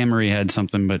 Sorry, Anne-Marie had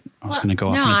something, but I was going to go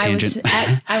off on a tangent.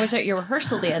 I was at your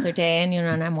rehearsal the other day,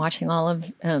 and I'm watching all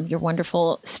of your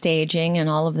wonderful staging and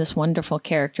all of this wonderful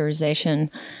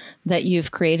characterization that you've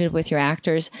created with your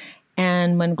actors.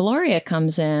 And when Gloria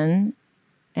comes in,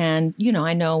 and,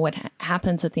 I know what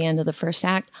happens at the end of the first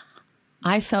act,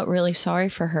 I felt really sorry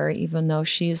for her, even though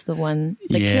she's the one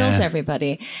that kills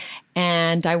everybody.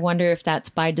 And I wonder if that's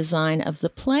by design of the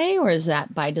play, or is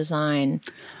that by design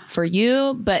for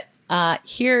you? But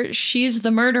here she's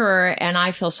the murderer, and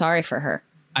I feel sorry for her.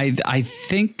 I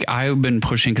think I've been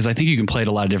pushing, because I think you can play it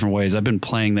a lot of different ways. I've been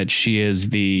playing that she is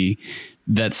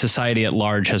that society at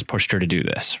large has pushed her to do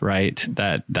this, right?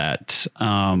 That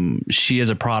she is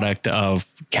a product of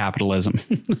capitalism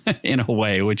in a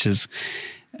way, which is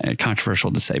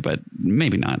controversial to say, but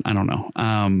maybe not. I don't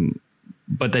know.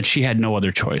 But that she had no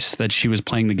other choice, that she was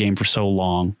playing the game for so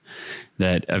long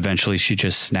that eventually she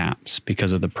just snaps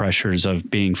because of the pressures of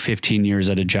being 15 years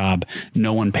at a job.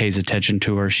 No one pays attention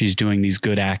to her. She's doing these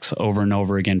good acts over and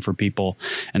over again for people.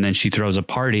 And then she throws a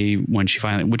party when she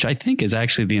finally, which I think is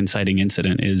actually the inciting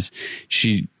incident, is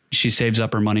she saves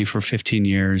up her money for 15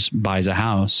 years, buys a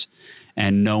house,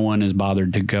 and no one is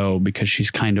bothered to go because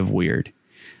she's kind of weird.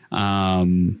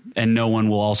 And no one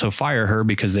will also fire her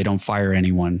because they don't fire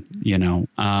anyone,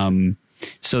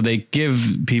 so they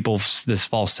give people this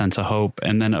false sense of hope.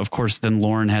 And then, of course,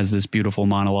 Lauren has this beautiful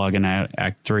monologue in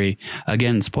Act 3.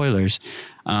 Again, spoilers,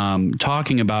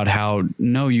 talking about how,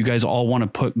 no, you guys all want to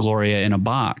put Gloria in a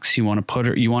box. You want to put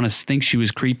her, you want to think she was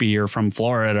creepy or from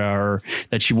Florida, or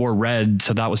that she wore red,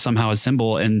 so that was somehow a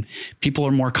symbol. And people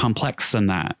are more complex than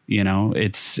that.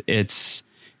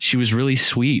 She was really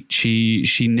sweet. She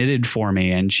knitted for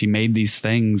me, and she made these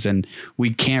things, and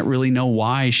we can't really know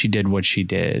why she did what she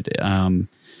did. And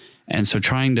so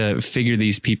trying to figure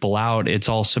these people out, it's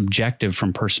all subjective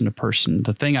from person to person.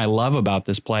 The thing I love about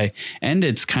this play, and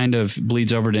it's kind of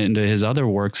bleeds over into his other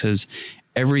works, is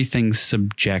everything's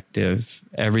subjective.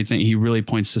 Everything, he really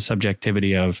points to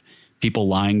subjectivity of people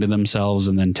lying to themselves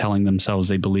and then telling themselves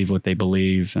they believe what they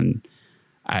believe. And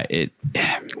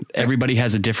everybody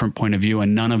has a different point of view,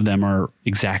 and none of them are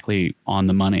exactly on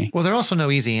the money. Well, there are also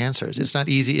no easy answers. It's not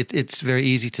easy. It's very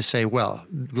easy to say, well,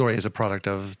 Gloria is a product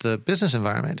of the business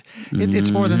environment.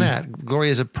 It's more than that.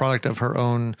 Gloria is a product of her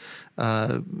own,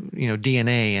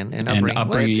 DNA and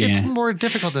upbringing. It's more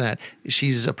difficult than that.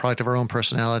 She's a product of her own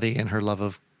personality and her love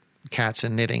of cats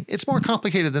and knitting. It's more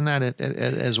complicated than that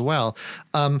as well.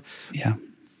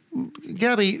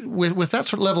 Gabby, with that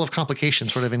sort of level of complication,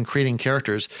 sort of in creating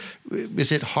characters,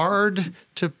 is it hard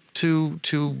to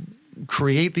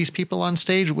create these people on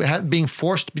stage, being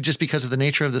forced just because of the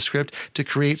nature of the script to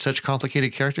create such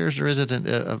complicated characters, or is it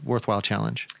a worthwhile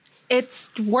challenge? It's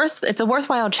a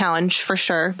worthwhile challenge for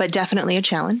sure, but definitely a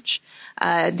challenge.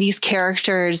 These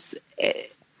characters,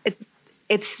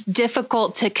 it's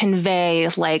difficult to convey,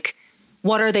 like,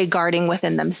 what are they guarding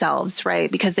within themselves, right?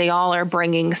 Because they all are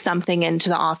bringing something into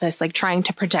the office, like trying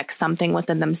to protect something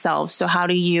within themselves. So how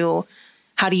do you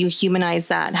humanize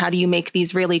that? How do you make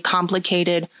these really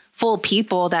complicated, full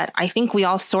people that I think we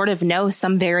all sort of know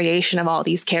some variation of all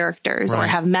these characters, right, or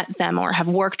have met them or have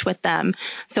worked with them?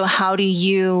 So how do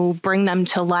you bring them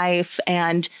to life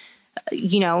and,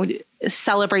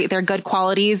 celebrate their good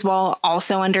qualities while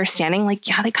also understanding, like,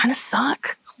 yeah, they kind of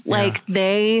suck. Like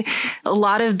a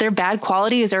lot of their bad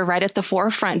qualities are right at the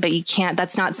forefront, but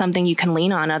that's not something you can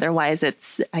lean on. Otherwise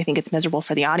I think it's miserable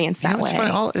for the audience that way. It's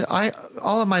funny.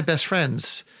 All of my best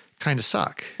friends kind of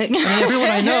suck. I mean,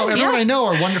 everyone I know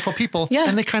are wonderful people,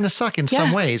 and they kind of suck in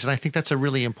some ways. And I think that's a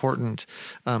really important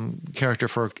quality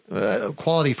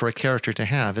for a character to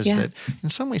have, is that in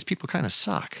some ways people kind of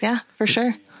suck. Yeah, for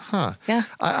sure. Huh. Yeah.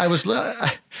 I was,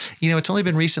 it's only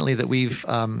been recently that we've,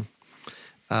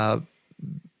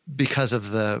 because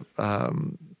of the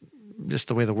just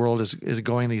the way the world is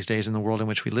going these days, in the world in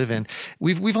which we live in,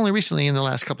 we've only recently in the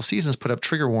last couple of seasons put up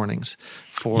trigger warnings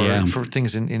for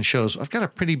things in shows. I've got a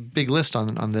pretty big list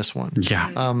on this one.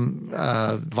 Yeah,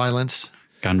 violence,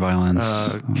 gun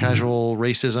violence, casual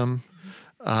racism.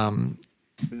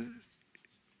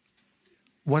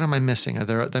 What am I missing?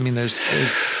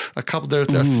 There's a couple. There are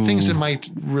things that might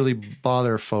really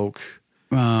bother folk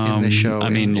in the show. I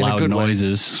mean, loud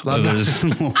noises. Loud noises.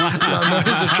 Loud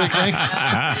noises, a trick thing.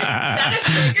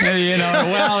 There's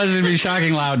going to be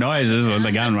shocking loud noises with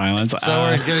the gun violence.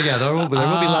 So there will be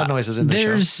loud noises in the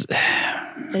show.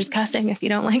 There's cussing if you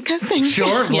don't like cussing.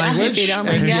 Sure, language. If you don't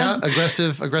like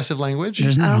aggressive language.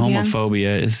 There's no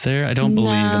homophobia, is there? I don't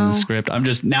believe in the script. I'm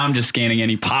just scanning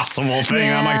any possible thing.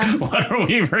 I'm like, what are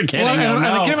we forgetting?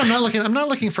 Well, again, I'm not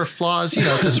looking for flaws,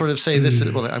 to sort of say this.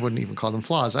 Well, I wouldn't even call them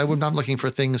flaws. I'm looking for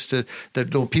things that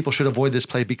people should avoid this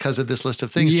play because of this list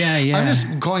of things. Yeah. I'm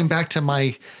just going back to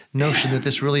my notion that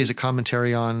this really is a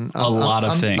commentary on a lot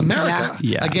of things. America.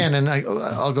 Yeah. Again, and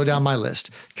I'll go down my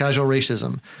list: casual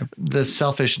racism, the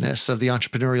selfishness of the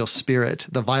entrepreneurial spirit,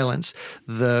 the violence,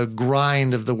 the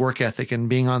grind of the work ethic and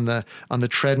being on the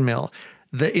treadmill,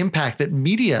 the impact that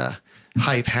media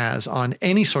hype has on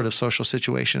any sort of social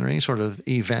situation or any sort of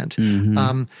event.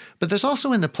 Mm-hmm. But there's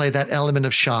also in the play that element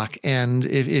of shock. And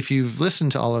if you've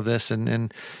listened to all of this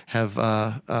and have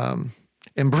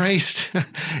embraced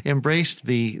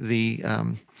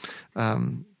the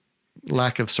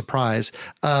lack of surprise,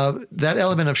 that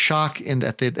element of shock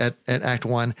at Act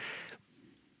One,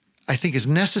 I think, is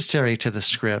necessary to the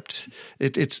script.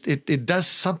 It does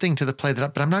something to the play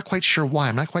but I'm not quite sure why.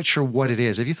 I'm not quite sure what it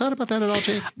is. Have you thought about that at all,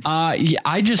 Jake?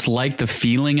 I just like the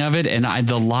feeling of it, and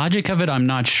the logic of it, I'm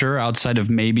not sure, outside of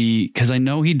maybe because I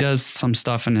know he does some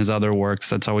stuff in his other works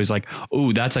that's always like,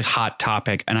 oh, that's a hot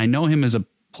topic. And I know him as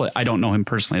I don't know him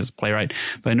personally as a playwright,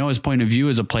 but I know his point of view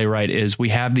as a playwright is we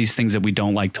have these things that we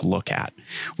don't like to look at.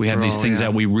 We have these things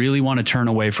that we really want to turn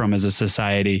away from as a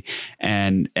society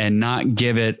and not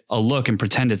give it a look and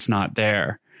pretend it's not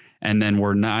there. And then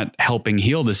we're not helping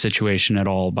heal the situation at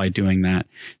all by doing that.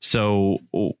 So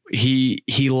he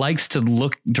likes to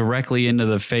look directly into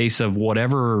the face of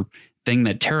whatever thing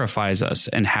that terrifies us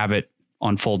and have it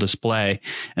on full display.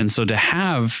 And so to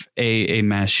have a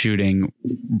mass shooting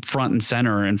front and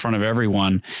center in front of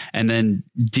everyone, and then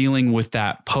dealing with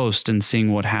that post and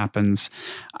seeing what happens,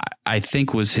 I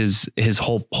think was his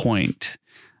whole point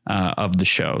of the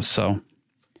show. So,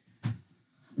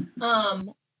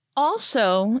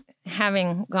 also,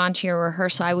 having gone to your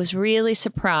rehearsal, I was really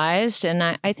surprised, and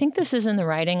I think this is in the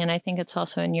writing, and I think it's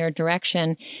also in your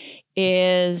direction,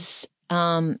 is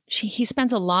he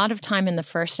spends a lot of time in the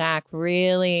first act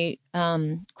really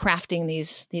crafting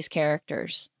these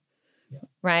characters,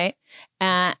 right?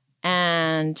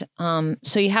 And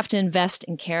so you have to invest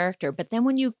in character. But then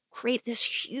when you create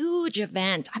this huge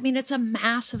event, I mean, it's a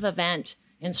massive event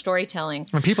in storytelling.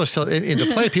 When people are still in the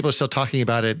play, people are still talking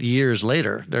about it years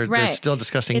later. They're still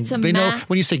discussing. They know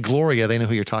when you say Gloria, they know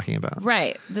who you're talking about.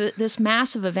 Right. This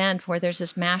massive event where there's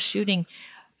this mass shooting,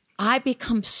 I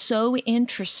become so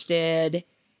interested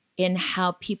in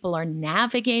how people are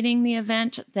navigating the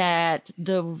event that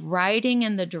the writing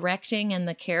and the directing and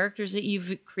the characters that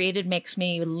you've created makes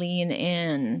me lean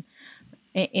in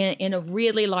a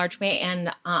really large way.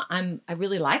 And I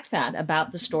really like that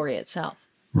about the story itself.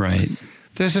 Right.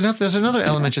 There's another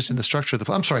element just in the structure of the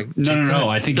play. I'm sorry. No.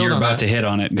 I think you're about to hit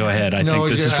on it. Go ahead. I think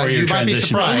this is where you're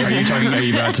transitioning. Are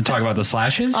you about to talk about the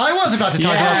slashes? I was about to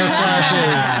talk about the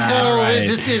slashes. So right.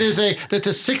 It's a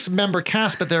 6-member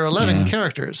cast, but there are 11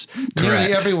 characters. Correct.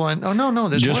 Nearly everyone. Oh no,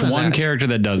 there's just one character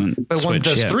that doesn't. But switch one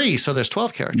does yet. 3, so there's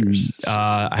 12 characters.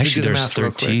 Actually, there's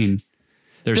 13.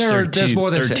 There's more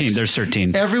than 13. 6. There's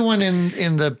 13. Everyone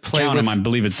in the play. Count them. I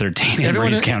believe it's 13.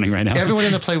 Everybody's counting right now. Everyone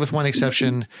in the play, with one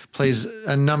exception, plays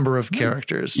a number of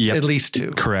characters. Yep. At least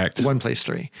 2. Correct. One plays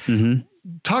 3. Mm-hmm.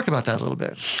 Talk about that a little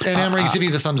bit. And Anne-Marie gives you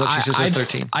the thumbs up. She says there's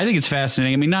 13. I think it's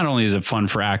fascinating. I mean, not only is it fun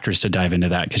for actors to dive into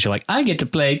that, because you're like, I get to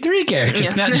play 3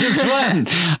 characters, not just one.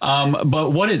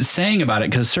 But what it's saying about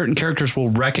it, because certain characters will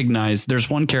recognize,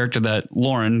 there's one character that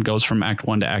Lauren goes from Act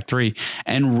 1 to Act 3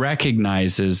 and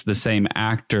recognizes the same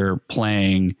actor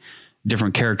playing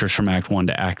different characters from Act 1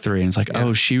 to Act 3. And it's like,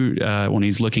 she, when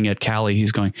he's looking at Callie,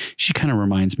 he's going, she kind of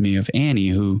reminds me of Annie,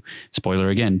 who, spoiler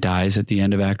again, dies at the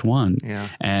end of Act 1. Yeah.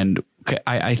 And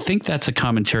I think that's a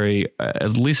commentary,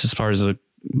 at least as far as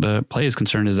the play is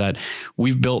concerned, is that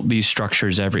we've built these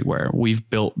structures everywhere. We've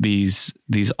built these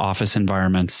office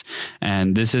environments,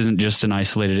 and this isn't just an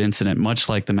isolated incident, much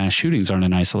like the mass shootings aren't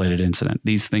an isolated incident.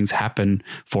 These things happen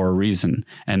for a reason,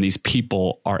 and these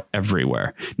people are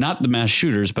everywhere. Not the mass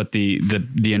shooters, but the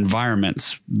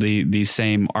environments, the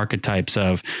same archetypes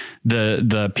of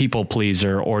the people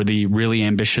pleaser, or the really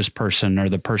ambitious person, or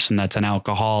the person that's an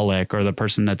alcoholic, or the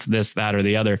person that's this, that, or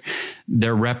the other.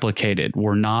 They're replicated.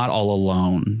 We're not all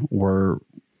alone.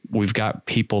 We've got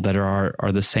people that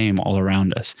are the same all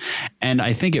around us. And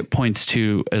I think it points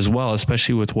to as well,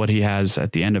 especially with what he has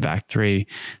at the end of Act 3,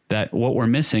 that what we're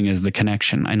missing is the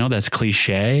connection. I know that's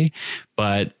cliche,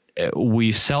 but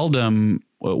we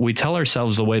tell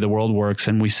ourselves the way the world works,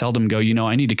 and we seldom go,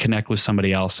 I need to connect with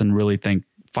somebody else and really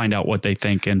find out what they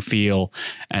think and feel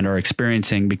and are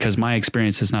experiencing, because my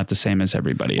experience is not the same as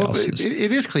everybody else's.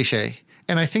 It is cliche.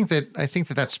 And I think that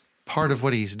that's part of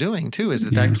what he's doing too, is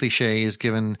that cliche is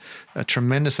given a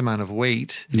tremendous amount of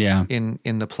weight in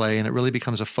the play, and it really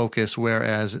becomes a focus,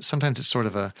 whereas sometimes it's sort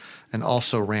of an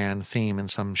also ran theme in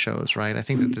some shows, right? I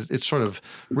think that it's sort of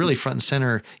really front and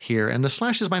center here, and the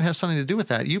slashes might have something to do with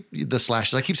that. The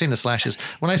slashes, I keep saying the slashes.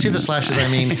 When I say the slashes, I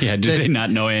mean... do they not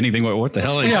know anything? What the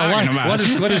hell are you talking about?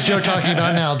 What is Joe talking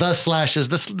about now? The slashes.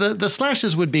 The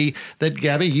slashes would be that,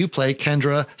 Gabby, you play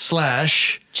Kendra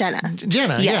 /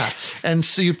 Jenna, yes. And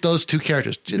so those 2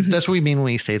 characters, that's what we mean when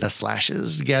we say the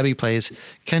slashes. Gabby plays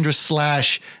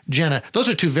Kendra / Jenna. Those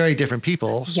are 2 very different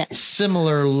people. Yes.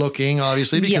 Similar looking,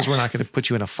 obviously, because we're not going to put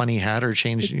you in a funny hat or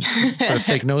change a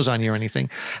fake nose on you or anything.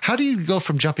 How do you go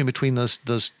from jumping between those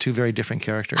 2 very different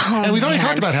characters? And we've already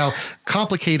talked about how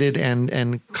complicated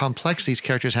and complex these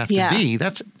characters have to be.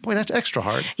 That's extra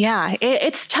hard. Yeah,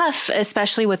 it's tough,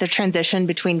 especially with the transition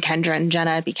between Kendra and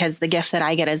Jenna, because the gift that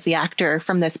I get as the actor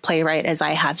from this playwright is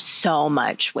I have so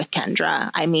much with Kendra.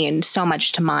 I mean, so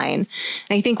much to mine.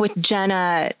 And I think with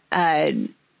Jenna,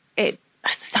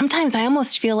 sometimes I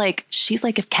almost feel like she's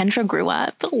like if Kendra grew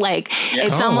up.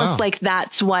 It's almost like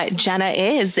that's what Jenna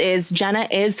is Jenna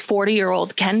is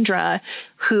 40-year-old Kendra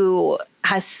who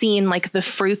has seen like the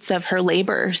fruits of her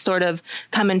labor sort of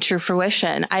come into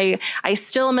fruition. I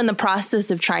still am in the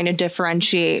process of trying to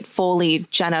differentiate fully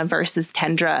Jenna versus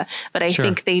Kendra, but I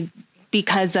think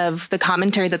because of the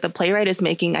commentary that the playwright is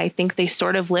making, I think they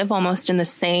sort of live almost in the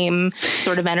same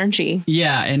sort of energy.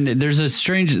 Yeah. And there's a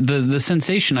strange, the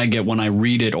sensation I get when I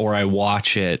read it or I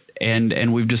watch it,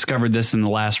 and we've discovered this in the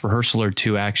last rehearsal or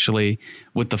 2, actually,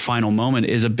 with the final moment,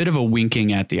 is a bit of a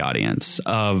winking at the audience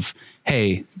of,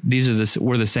 hey,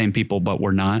 we're the same people, but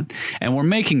we're not. And we're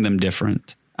making them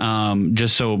different.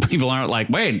 Just so people aren't like,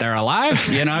 wait, they're alive,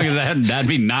 because that'd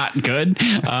be not good.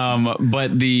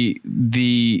 But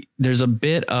there's a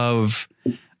bit of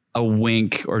a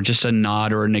wink or just a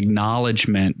nod or an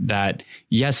acknowledgement that,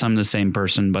 yes, I'm the same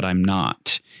person, but I'm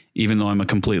not. even though I'm a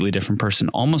completely different person,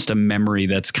 almost a memory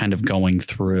that's kind of going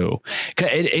through.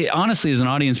 It honestly, as an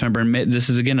audience member, and this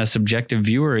is again a subjective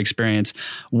viewer experience,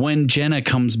 when Jenna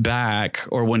comes back,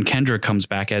 or when Kendra comes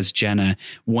back as Jenna,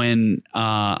 when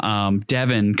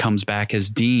Devin comes back as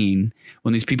Dean,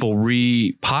 when these people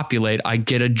repopulate, I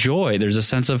get a joy. There's a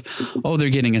sense of, oh, they're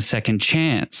getting a second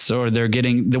chance, or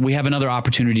we have another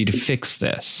opportunity to fix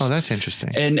this. Oh, that's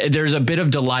interesting. And there's a bit of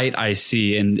delight I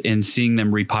see in seeing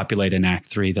them repopulate in Act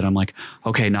 3, that I'm like,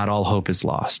 okay, not all hope is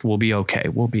lost. We'll be okay.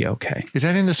 We'll be okay. Is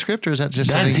that in the script, or is that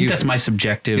just I think that's my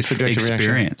subjective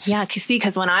experience. Yeah,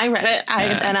 because when I read it,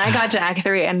 I got to Act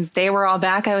 3 and they were all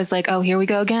back, I was like, oh, here we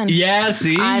go again. Yeah,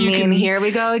 see? Here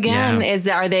we go again.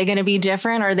 Yeah. Are they going to be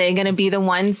different? Are they going to be the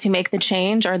ones who make the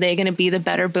change? Are they going to be the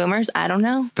better boomers? I don't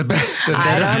know. The better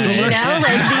boomers.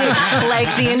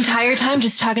 Like the entire time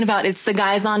just talking about it's the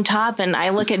guys on top, and I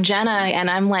look at Jenna and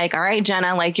I'm like, all right,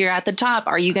 Jenna, like you're at the top.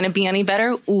 Are you going to be any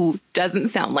better? Ooh, doesn't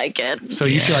sound like it. So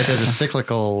you feel like there's a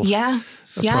cyclical approach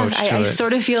to I it.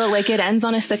 sort of feel like it ends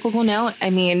on a cyclical note. I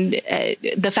mean,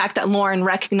 the fact that Lauren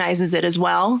recognizes it as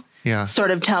well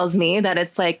sort of tells me that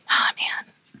it's like, oh man,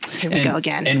 here we go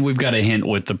again. And we've got a hint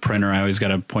with the printer. I always got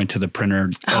to point to the printer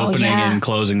opening and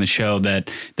closing the show,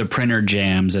 that the printer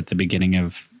jams at the beginning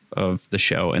of the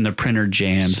show, and the printer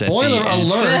jams. Spoiler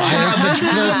alert!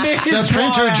 The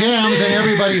printer jams and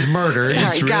everybody's murdered.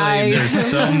 Sorry, guys. There's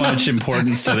so much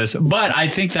importance to this, but I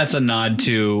think that's a nod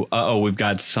to we've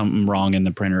got something wrong in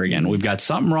the printer again. We've got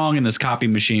something wrong in this copy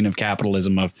machine of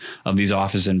capitalism of these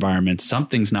office environments.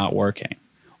 Something's not working.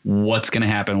 What's going to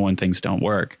happen when things don't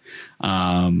work?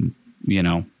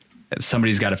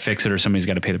 Somebody's got to fix it, or somebody's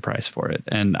got to pay the price for it.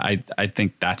 And I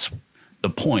think that's the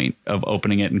point of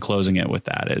opening it and closing it with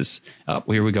that is,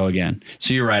 here we go again.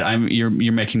 So you're right. You're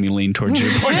making me lean towards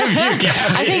your point of view,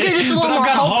 Gabby. I think you're just a little more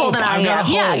hopeful than I am.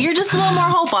 Yeah, you're just a little more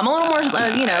hopeful. I'm a little more,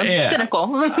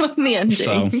 cynical with the ending.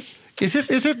 So. Is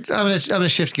it? I'm going to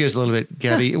shift gears a little bit,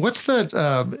 Gabby. What's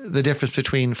the difference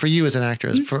between, for you as an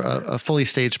actor, for a fully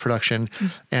staged production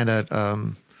and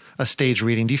a stage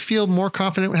reading? Do you feel more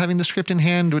confident having the script in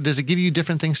hand? Or does it give you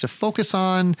different things to focus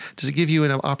on? Does it give you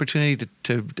an opportunity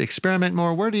to experiment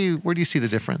more? Where do you see the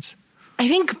difference? I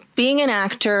think being an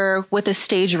actor with a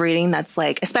stage reading that's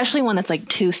like, especially one that's like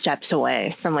 2 steps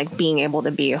away from like being able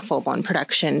to be a full-blown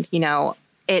production,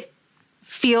 it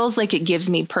feels like it gives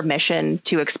me permission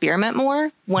to experiment more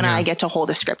when I get to hold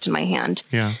a script in my hand.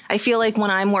 Yeah. I feel like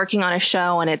when I'm working on a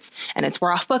show and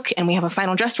we're off book and we have a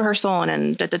final dress rehearsal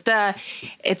and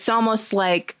it's almost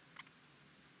like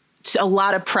a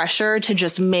lot of pressure to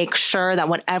just make sure that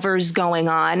whatever's going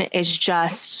on is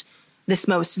just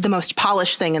the most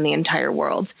polished thing in the entire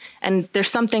world. And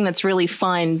there's something that's really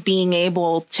fun being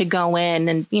able to go in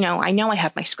and, I know I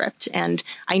have my script, and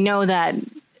I know that,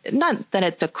 not that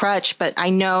it's a crutch, but I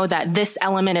know that this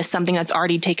element is something that's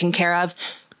already taken care of.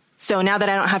 So now that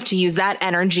I don't have to use that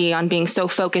energy on being so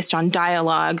focused on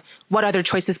dialogue, what other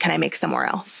choices can I make somewhere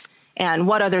else? And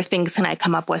what other things can I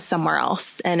come up with somewhere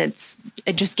else? And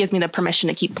it just gives me the permission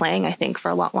to keep playing, I think, for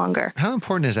a lot longer. How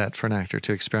important is that for an actor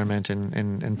to experiment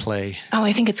and play? Oh,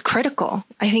 I think it's critical.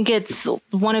 I think it's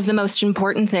one of the most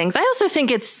important things. I also think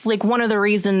it's like one of the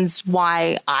reasons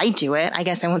why I do it. I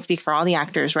guess I won't speak for all the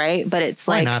actors, right? But it's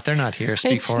why like... not? They're not here.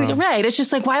 Speak for them. Right. It's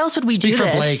just like, why else would we do this?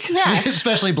 Speak for Blake. Yeah.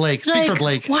 Especially Blake. Speak for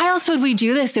Blake. Why else would we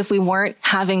do this if we weren't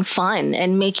having fun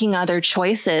and making other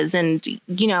choices? And,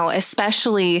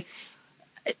 especially...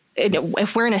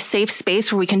 if we're in a safe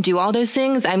space where we can do all those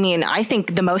things. I mean, I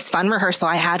think the most fun rehearsal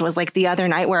I had was like the other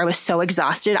night where I was so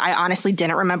exhausted. I honestly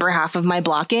didn't remember half of my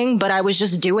blocking, but I was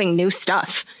just doing new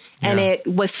stuff. And it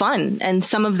was fun. And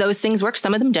some of those things worked.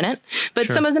 Some of them didn't, but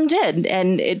some of them did.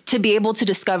 And to be able to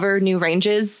discover new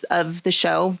ranges of the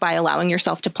show by allowing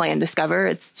yourself to play and discover,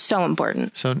 it's so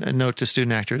important. So a note to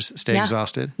student actors, stay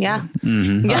exhausted. Yeah.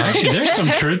 Mm-hmm. Actually, there's some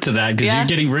truth to that, because you're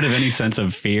getting rid of any sense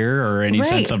of fear or any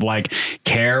sense of like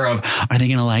care of, are they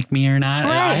going to like me or not?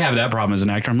 Right. I have that problem as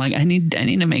an actor. I'm like, I need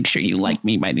to make sure you like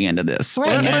me by the end of this.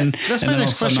 Right. And That's my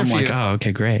next question for you. Oh,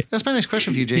 okay, great. That's my next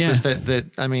question for you, Jake, is that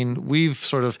I mean, we've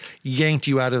sort of yanked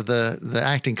you out of the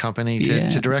acting company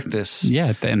to direct this.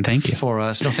 Yeah, and thank you. For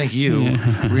us. No, thank you,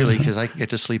 really, because I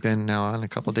get to sleep in now on a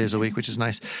couple of days a week, which is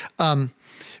nice.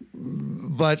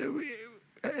 But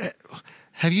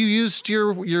have you used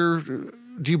your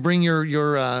do you bring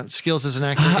your skills as an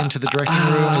actor into the directing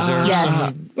room? Is there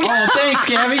yes. Oh, thanks,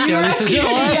 Gabby. Gabby says, I'll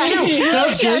ask you.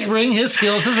 Does Jake bring his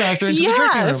skills as an actor into the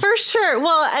drinking room? For sure.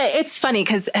 Well, it's funny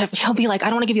because he'll be like, I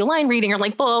don't want to give you a line reading or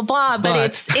like blah, blah, blah.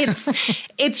 But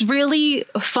it's really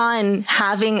fun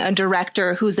having a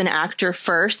director who's an actor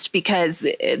first, because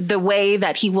the way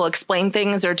that he will explain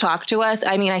things or talk to us,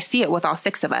 I mean, I see it with all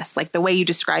 6 of us. Like the way you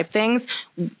describe things,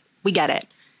 we get it.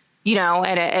 You know,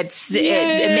 and it makes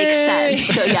sense.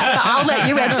 So yeah, I'll let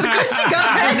you answer the question. Go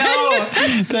ahead. No,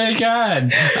 thank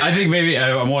God. I think maybe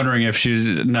I'm wondering if she's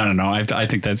no. I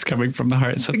think that's coming from the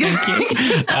heart. So thank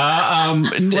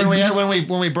you.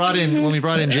 When we brought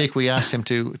in Jake, we asked him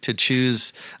to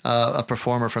choose a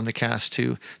performer from the cast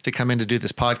to come in to do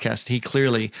this podcast. He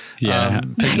clearly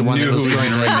picked the one that was going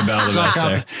to ring the bell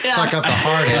suck up the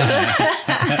hardest.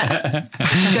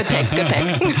 Good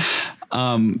pick.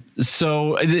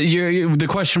 So the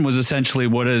question was essentially,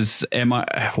 what am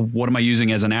I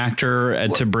using as an actor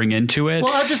to bring into it?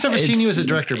 Well, I've just never seen you as a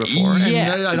director before.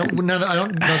 Yeah. And I don't know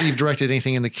that you've directed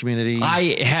anything in the community.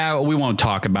 I have. We won't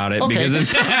talk about it because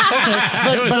it's but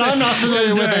I'm not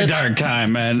familiar with it. A dark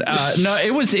time, man. No,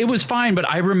 it was fine. But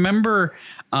I remember,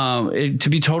 to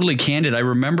be totally candid, I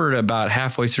remembered about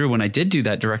halfway through when I did do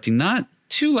that directing, not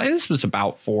too late. This was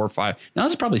about 4 or 5. No, it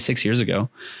was probably 6 years ago.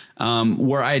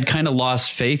 Where I had kind of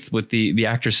lost faith with the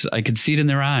actors. I could see it in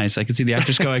their eyes. I could see the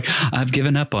actors going, I've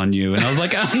given up on you. And I was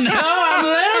like, oh no, I'm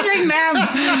losing them.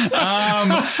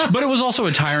 But it was also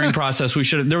a tiring process.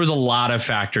 There was a lot of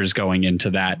factors going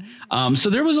into that. So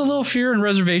there was a little fear and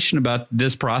reservation about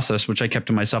this process, which I kept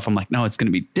to myself. I'm like, no, it's going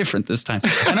to be different this time.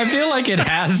 And I feel like it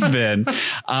has been.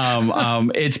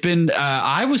 It's been,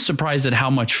 I was surprised at how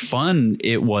much fun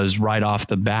it was right off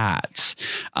the bat.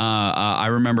 I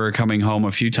remember coming home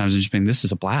a few times and just being, this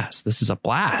is a blast. This is a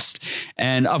blast.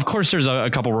 And of course, there's a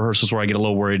couple rehearsals where I get a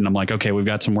little worried and I'm like, okay, we've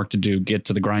got some work to do, get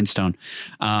to the grindstone.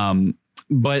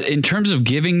 But in terms of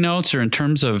giving notes or in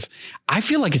terms of, I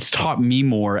feel like it's taught me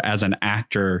more as an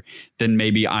actor than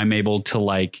maybe I'm able to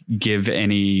like give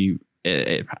any,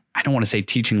 I don't want to say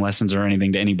teaching lessons or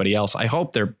anything to anybody else. I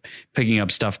hope they're picking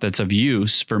up stuff that's of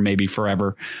use for maybe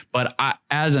forever. But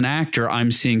as an actor,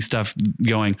 I'm seeing stuff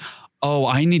going, oh,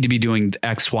 I need to be doing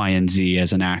X, Y, and Z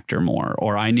as an actor more,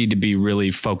 or I need to be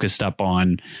really focused up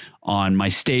on my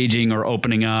staging or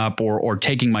opening up or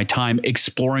taking my time,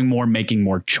 exploring more, making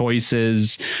more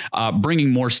choices,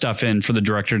 bringing more stuff in for the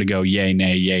director to go, yay,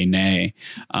 nay, yay, nay.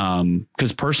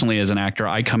 Because personally, as an actor,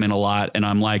 I come in a lot and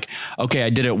I'm like, okay, I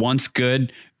did it once,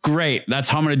 good. Great. That's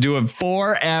how I'm going to do it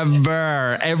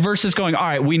forever. Versus going, all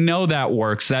right, we know that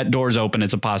works. That door's open.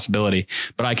 It's a possibility,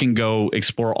 but I can go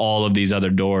explore all of these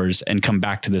other doors and come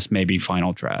back to this maybe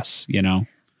final dress, you know?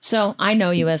 So I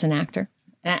know you as an actor,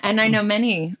 and I know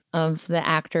many of the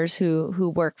actors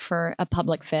who work for a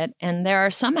Public Fit. And there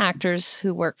are some actors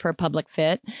who work for a Public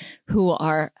Fit who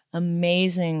are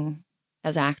amazing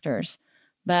as actors,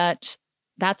 but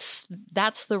that's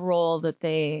the role that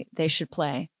they should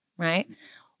play. Right.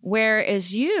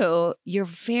 Whereas you're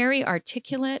very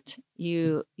articulate.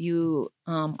 You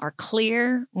are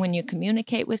clear when you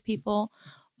communicate with people.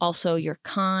 Also, you're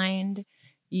kind.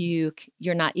 You're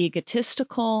not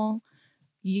egotistical.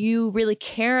 You really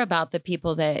care about the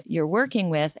people that you're working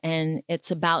with, and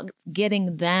it's about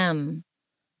getting them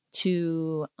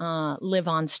to live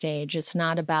on stage. It's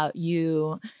not about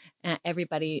you.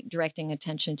 Everybody directing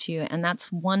attention to you, and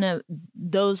that's one of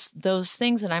those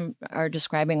things that are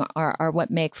describing are what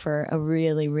make for a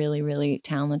really, really, really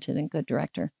talented and good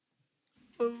director.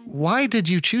 Why did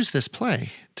you choose this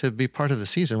play to be part of the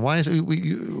season? Why is it,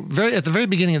 at the very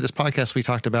beginning of this podcast, we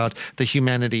talked about the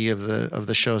humanity of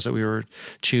the shows that we were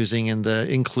choosing and the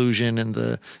inclusion and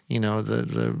the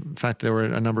fact that there were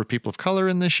a number of people of color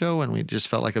in this show, and we just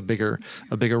felt like a bigger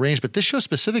range. But this show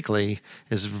specifically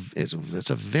it's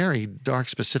a very dark,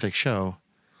 specific show.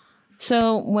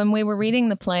 So when we were reading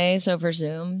the plays over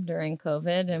Zoom during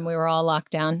COVID and we were all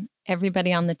locked down,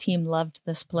 everybody on the team loved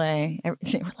this play.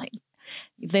 They were like,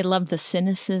 they loved the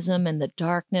cynicism and the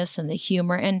darkness and the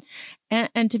humor. And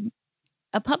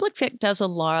a Public Fit does a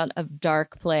lot of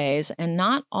dark plays, and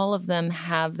not all of them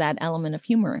have that element of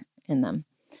humor in them.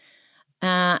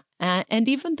 And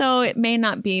even though it may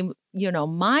not be,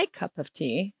 my cup of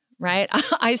tea, right?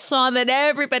 I saw that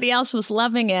everybody else was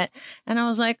loving it. And I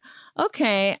was like,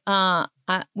 okay,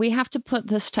 we have to put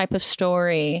this type of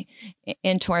story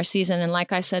into our season. And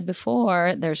like I said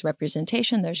before, there's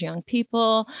representation, there's young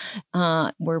people,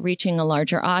 we're reaching a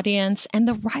larger audience, and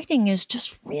the writing is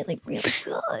just really, really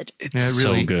good. It's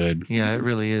so good. Yeah, it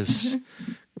really is.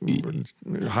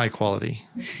 High quality.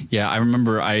 Yeah, I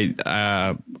remember I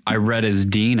read as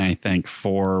dean, I think,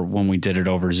 for when we did it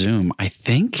over Zoom. I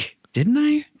think, didn't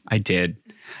I? I did.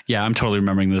 Yeah, I'm totally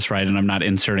remembering this right, and I'm not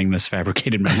inserting this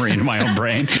fabricated memory into my own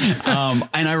brain.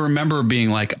 And I remember being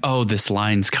like, "Oh, this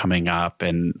line's coming up,"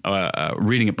 and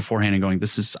reading it beforehand and going,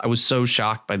 I was so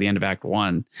shocked by the end of Act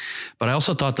 1. But I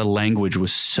also thought the language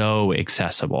was so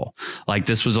accessible. Like,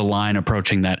 this was a line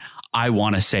approaching that I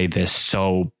want to say this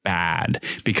so bad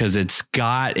because it's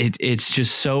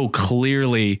just so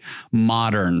clearly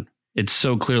modern. It's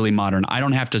so clearly modern. I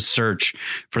don't have to search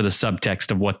for the subtext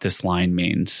of what this line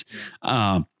means.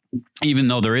 Even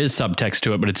though there is subtext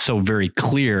to it, but it's so very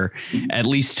clear, at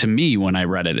least to me when I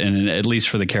read it, and at least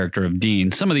for the character of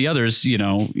Dean. Some of the others, you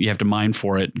have to mine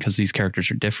for it because these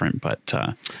characters are different. But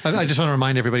I just want to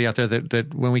remind everybody out there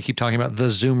that when we keep talking about the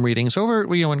Zoom readings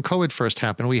when COVID first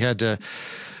happened, we had to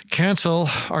cancel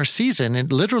our season,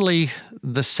 and literally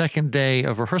the second day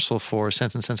of rehearsal for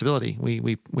Sense and Sensibility,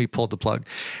 we pulled the plug.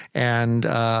 And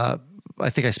I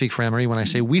think I speak for Anne-Marie when I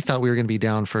say we thought we were going to be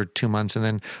down for 2 months and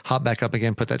then hop back up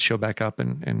again, put that show back up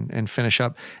and finish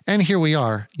up. And here we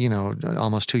are,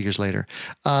 almost 2 years later.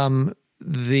 So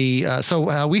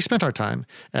we spent our time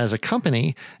as a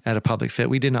company at a Public Fit.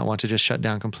 We did not want to just shut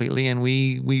down completely, and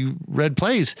we read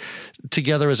plays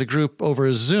together as a group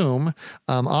over Zoom,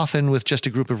 often with just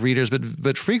a group of readers,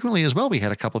 but frequently as well. We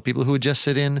had a couple of people who would just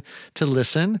sit in to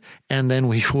listen, and then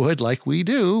we would, like we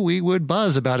do, we would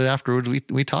buzz about it afterwards.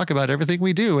 We talk about everything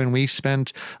we do, and we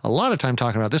spent a lot of time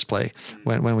talking about this play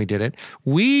when we did it.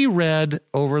 We read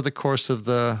over the course of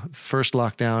the first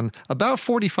lockdown about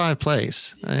 45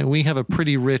 plays. We have a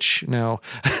pretty rich now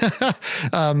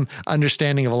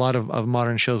understanding of a lot of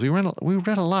modern shows. We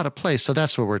read a lot of plays, so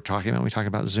that's what we're talking about. We talk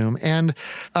about Zoom, and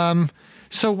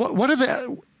so what are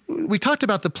we talked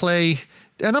about the play,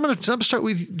 and I'm going to start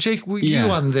with Jake, you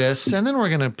on this, and then we're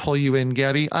going to pull you in,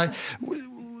 Gabby. I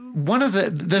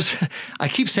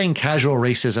keep saying casual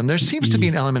racism. There seems to be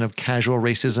an element of casual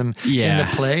racism in the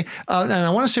play. And I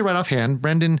want to say right offhand,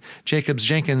 Brendan Jacobs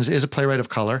Jenkins is a playwright of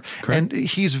color. Correct. And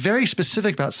he's very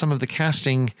specific about some of the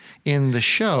casting in the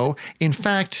show. In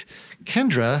fact,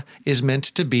 Kendra is meant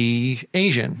to be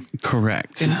Asian.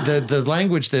 Correct. In the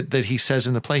language that he says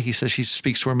in the play, he says she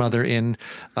speaks to her mother in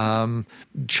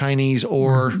Chinese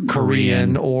or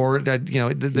Korean, or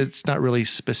that's not really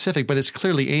specific, but it's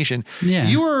clearly Asian. Yeah.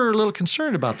 You were a little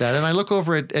concerned about that, and I look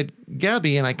over at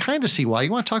Gabby, and I kind of see why.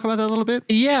 You want to talk about that a little bit?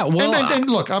 Yeah. Well, and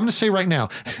look, I'm going to say right now,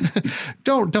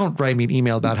 don't write me an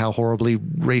email about how horribly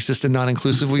racist and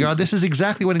non-inclusive we are. This is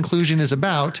exactly what inclusion is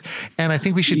about, and I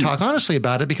think we should talk honestly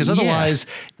about it, because otherwise,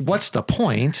 what's the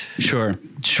point? Sure.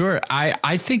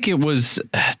 I think it was,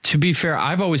 to be fair,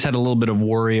 I've always had a little bit of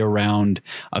worry around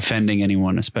offending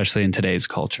anyone, especially in today's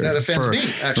culture. That offends me,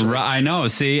 actually. I know.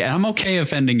 See, I'm okay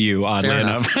offending you, oddly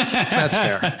enough. That's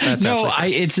fair. That's no, fair.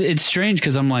 It's strange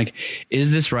because I'm like,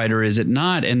 is this right or is it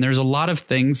not? And there's a lot of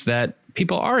things that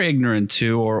people are ignorant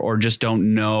to or just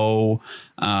don't know.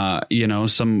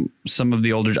 Some of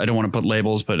the older, I don't want to put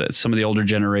labels, but some of the older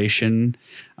generation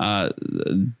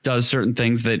does certain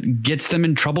things that gets them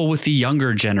in trouble with the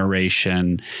younger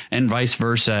generation and vice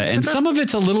versa. And some of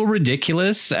it's a little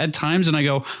ridiculous at times. And I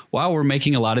go, wow, we're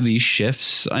making a lot of these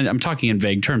shifts. I'm talking in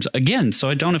vague terms again, so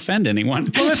I don't offend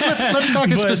anyone. Well, let's talk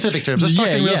in specific terms. Let's talk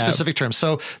in real specific terms.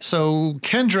 So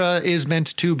Kendra is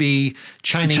meant to be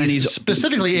Chinese,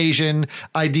 specifically Asian,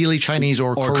 ideally Chinese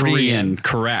or Korean.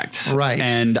 Correct.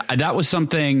 Right. And that was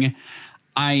something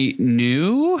I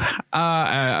knew.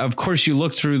 Of course, you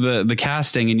look through the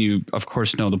casting and you, of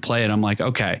course, know the play. And I'm like,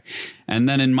 okay. And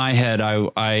then in my head,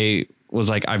 I was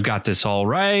like, I've got this all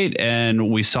right. And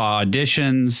we saw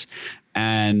auditions,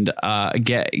 and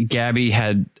Gabby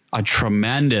had a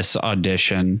tremendous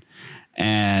audition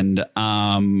and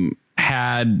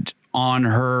had on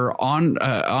her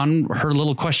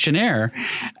little questionnaire,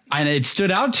 and it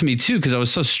stood out to me too because I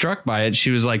was so struck by it.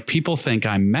 She was like, people think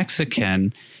I'm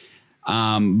Mexican,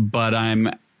 but I'm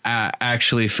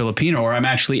actually Filipino, or I'm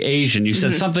actually Asian. You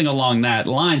said something along that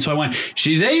line, so I went,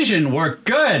 she's Asian, we're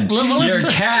good. You're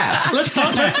cast. Let's toss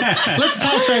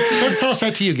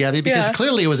that to you, Gabby, because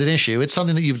clearly it was an issue. It's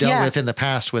something that you've dealt with in the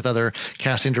past with other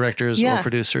casting directors or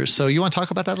producers. So you want to talk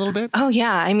about that a little bit? Oh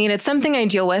yeah, I mean, it's something I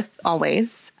deal with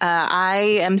always.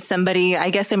 I am somebody,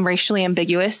 I guess I'm racially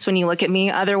ambiguous when you look at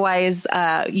me. Otherwise,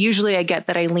 usually I get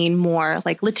that I lean more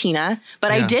like Latina,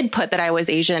 but I did put that I was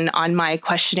Asian on my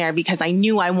questionnaire because I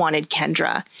knew I wanted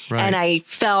Kendra. Right. And I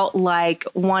felt like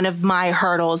one of my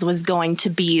hurdles was going to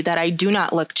be that I do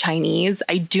not look Chinese.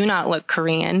 I do not look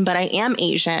Korean, but I am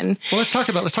Asian. Well, let's talk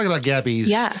about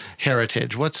Gabby's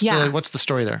heritage. What's the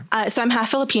story there? So I'm half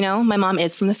Filipino. My mom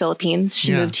is from the Philippines.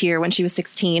 She moved here when she was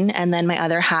 16. And then my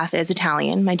other half is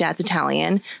Italian. My dad's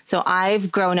Italian. So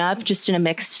I've grown up just in a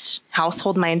mixed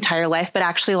household my entire life, but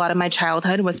actually a lot of my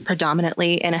childhood was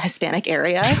predominantly in a Hispanic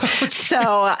area.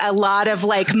 So a lot of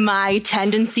like my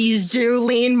tendencies do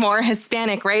lean more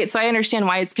Hispanic, right? So I understand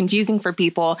why it's confusing for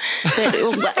people.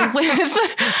 But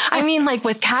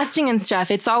with casting and stuff,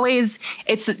 it's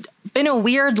been a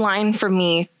weird line for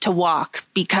me to walk,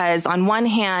 because on one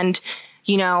hand,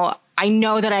 I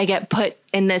know that I get put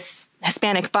in this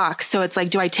Hispanic box. So it's like,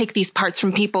 do I take these parts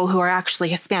from people who are actually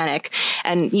Hispanic?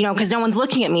 And, because no one's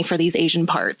looking at me for these Asian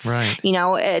parts. Right.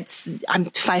 I'm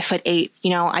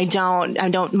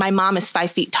 5'8", my mom is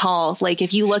 5 feet tall. Like,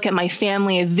 if you look at my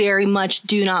family, I very much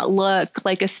do not look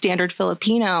like a standard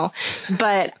Filipino.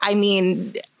 But I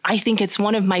think it's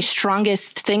one of my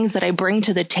strongest things that I bring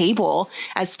to the table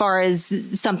as far as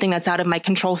something that's out of my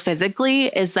control physically,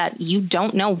 is that you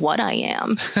don't know what I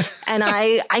am. And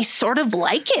I sort of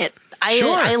like it.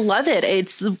 I love it. It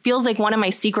feels like one of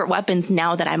my secret weapons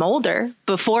now that I'm older.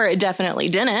 Before, it definitely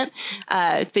didn't.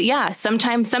 But yeah,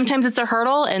 sometimes it's a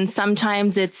hurdle, and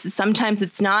sometimes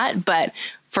it's not. But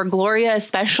for Gloria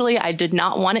especially, I did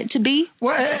not want it to be.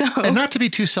 Well, and not to be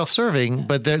too self-serving,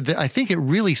 but I think it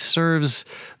really serves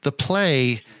the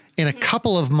play in a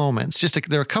couple of moments.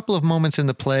 There are a couple of moments in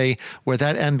the play where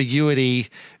that ambiguity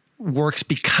works,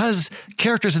 because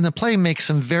characters in the play make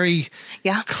some very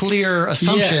clear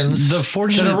assumptions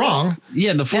that are wrong.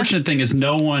 Yeah, the fortunate thing is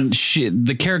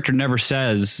the character never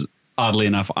says, oddly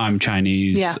enough, I'm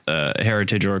Chinese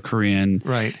heritage or Korean.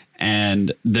 Right.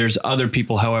 And there's other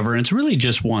people, however, and it's really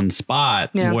just one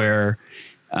spot where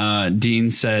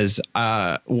Dean says,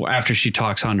 after she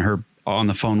talks on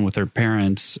the phone with her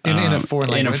parents in a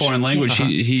foreign language,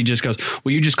 he just goes,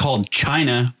 well, you just called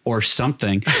China or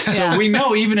something. So we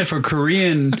know, even if a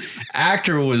Korean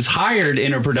actor was hired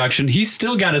in a production, he's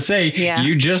still got to say,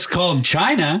 you just called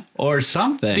China or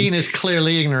something. Dean is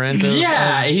clearly ignorant of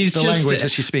he's the language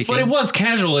that she's speaking. But it was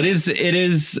casual. It is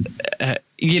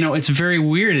it's very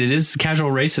weird. It is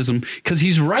casual racism, because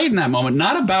he's right in that moment,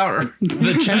 not about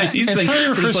the Chinese thing,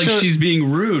 but it's like she's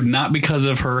being rude, not because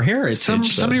of her heritage.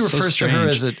 Somebody refers to her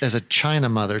as a China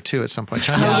mother too at some point.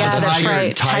 That's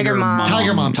right. Tiger mom.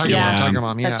 Tiger mom.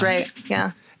 Yeah. That's right.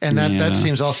 Yeah. And that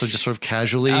seems also just sort of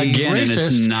casually again, racist. And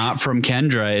it's not from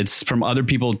Kendra. It's from other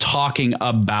people talking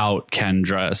about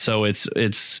Kendra. So it's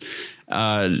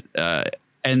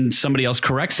and somebody else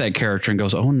corrects that character and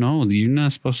goes, oh no, you're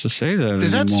not supposed to say that.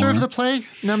 Does that anymore. serve the play?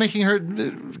 Not making her,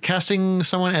 casting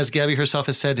someone, as Gabby herself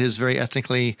has said, is very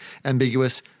ethnically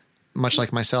ambiguous, much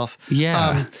like myself.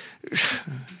 Yeah.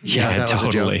 That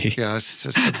totally. Was a joke. Yeah, it's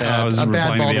just a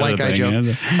bad bald white guy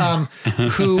joke.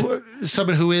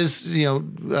 Someone who is,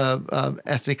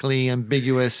 ethnically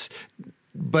ambiguous,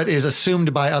 but is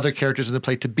assumed by other characters in the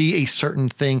play to be a certain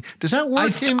thing. Does that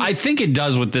work? I think it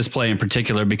does with this play in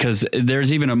particular, because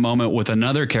there's even a moment with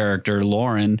another character,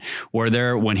 Lauren,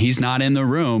 where when he's not in the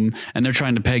room and they're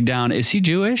trying to peg down, is he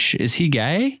Jewish? Is he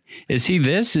gay? Is he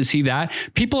this? Is he that?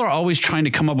 People are always trying to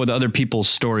come up with other people's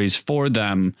stories for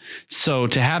them. So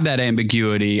to have that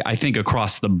ambiguity, I think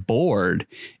across the board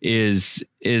is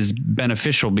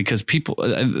beneficial, because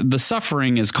the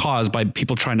suffering is caused by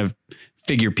people trying to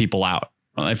figure people out.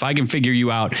 If I can figure you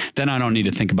out, then I don't need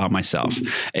to think about myself,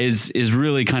 is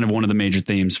really kind of one of the major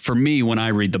themes for me when I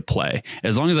read the play.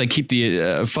 As long as I keep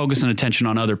the focus and attention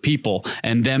on other people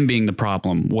and them being the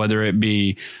problem, whether it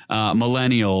be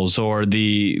millennials or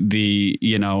the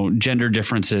gender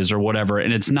differences or whatever,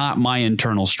 and it's not my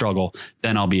internal struggle,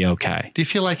 then I'll be okay. Do you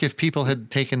feel like if people had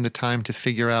taken the time to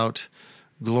figure out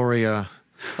Gloria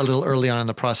a little early on in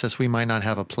the process, we might not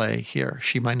have a play here?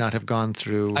 She might not have gone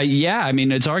through.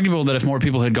 It's arguable that if more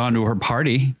people had gone to her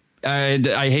party,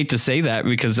 I hate to say that,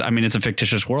 because it's a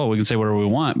fictitious world. We can say whatever we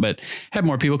want, but had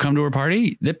more people come to her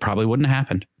party, that probably wouldn't have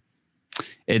happened.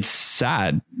 It's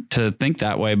sad to think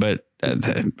that way, but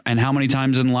and how many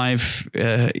times in life,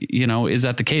 is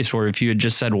that the case, where if you had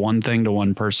just said one thing to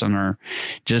one person, or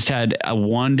just had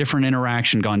one different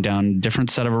interaction gone down a different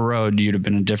set of a road, you'd have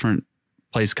been a different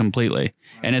place completely.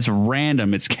 And it's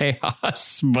random, it's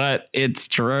chaos, but it's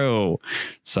true.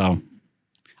 So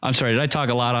I'm sorry, did I talk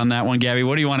a lot on that one, Gabby?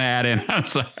 What do you want to add in? I'm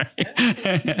sorry.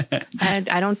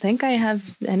 I don't think I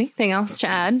have anything else to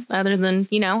add other than,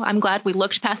 I'm glad we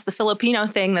looked past the Filipino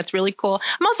thing. That's really cool.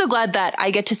 I'm also glad that I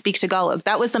get to speak Tagalog.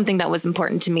 That was something that was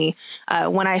important to me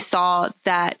when I saw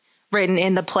that written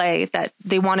in the play that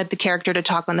they wanted the character to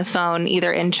talk on the phone,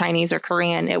 either in Chinese or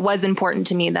Korean. It was important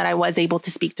to me that I was able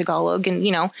to speak Tagalog, and,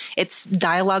 you know, it's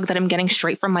dialogue that I'm getting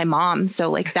straight from my mom.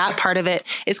 So like that part of it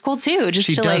is cool too. Just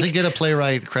she to doesn't get a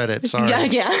playwright credit. Sorry.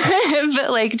 Yeah.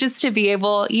 But like, just to be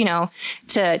able, you know,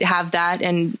 to have that.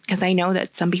 And because I know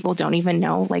that some people don't even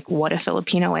know like what a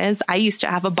Filipino is. I used to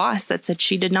have a boss that said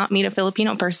she did not meet a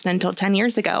Filipino person until 10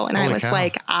 years ago. And I was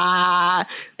like,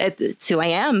 it's who I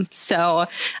am. So,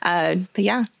 but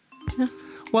yeah.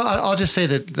 Well, I'll just say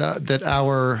that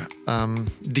our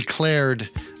declared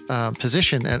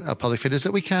position at A Public Fit is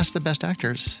that we cast the best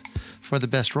actors for the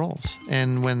best roles,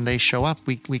 and when they show up,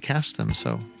 we cast them.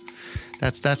 So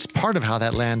that's part of how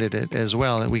that landed it as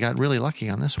well. And we got really lucky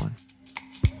on this one.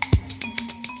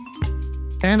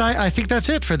 And I think that's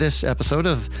it for this episode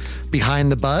of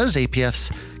Behind the Buzz,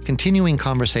 APF's continuing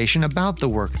conversation about the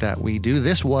work that we do.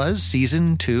 This was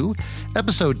Season 2,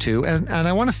 Episode 2. And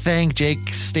I want to thank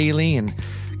Jake Staley and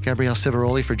Gabrielle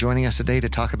Civaroli for joining us today to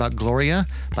talk about Gloria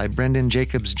by Brendan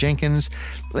Jacobs Jenkins.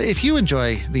 If you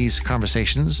enjoy these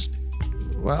conversations,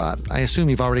 well, I assume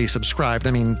you've already subscribed.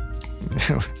 I mean,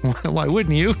 why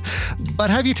wouldn't you? But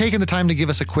have you taken the time to give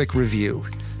us a quick review?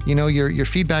 You know, your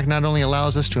feedback not only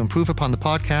allows us to improve upon the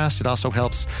podcast, it also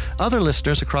helps other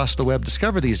listeners across the web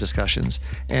discover these discussions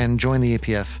and join the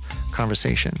APF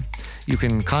conversation. You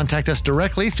can contact us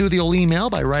directly through the old email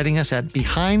by writing us at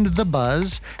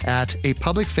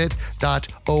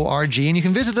behindthebuzz@apublicfit.org. And you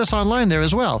can visit us online there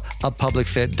as well,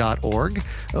 apublicfit.org.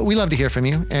 We love to hear from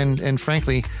you. And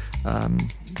frankly,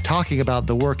 talking about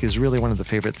the work is really one of the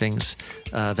favorite things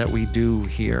that we do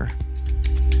here.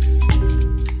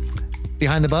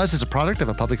 Behind the Buzz is a product of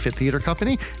A Public Fit Theater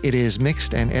Company. It is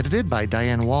mixed and edited by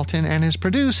Diane Walton and is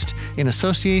produced in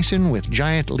association with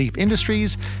Giant Leap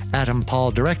Industries, Adam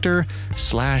Paul Director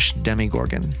 / Demi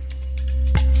Gorgon.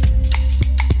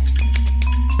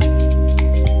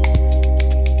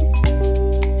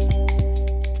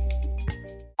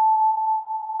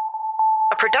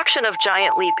 A production of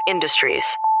Giant Leap Industries.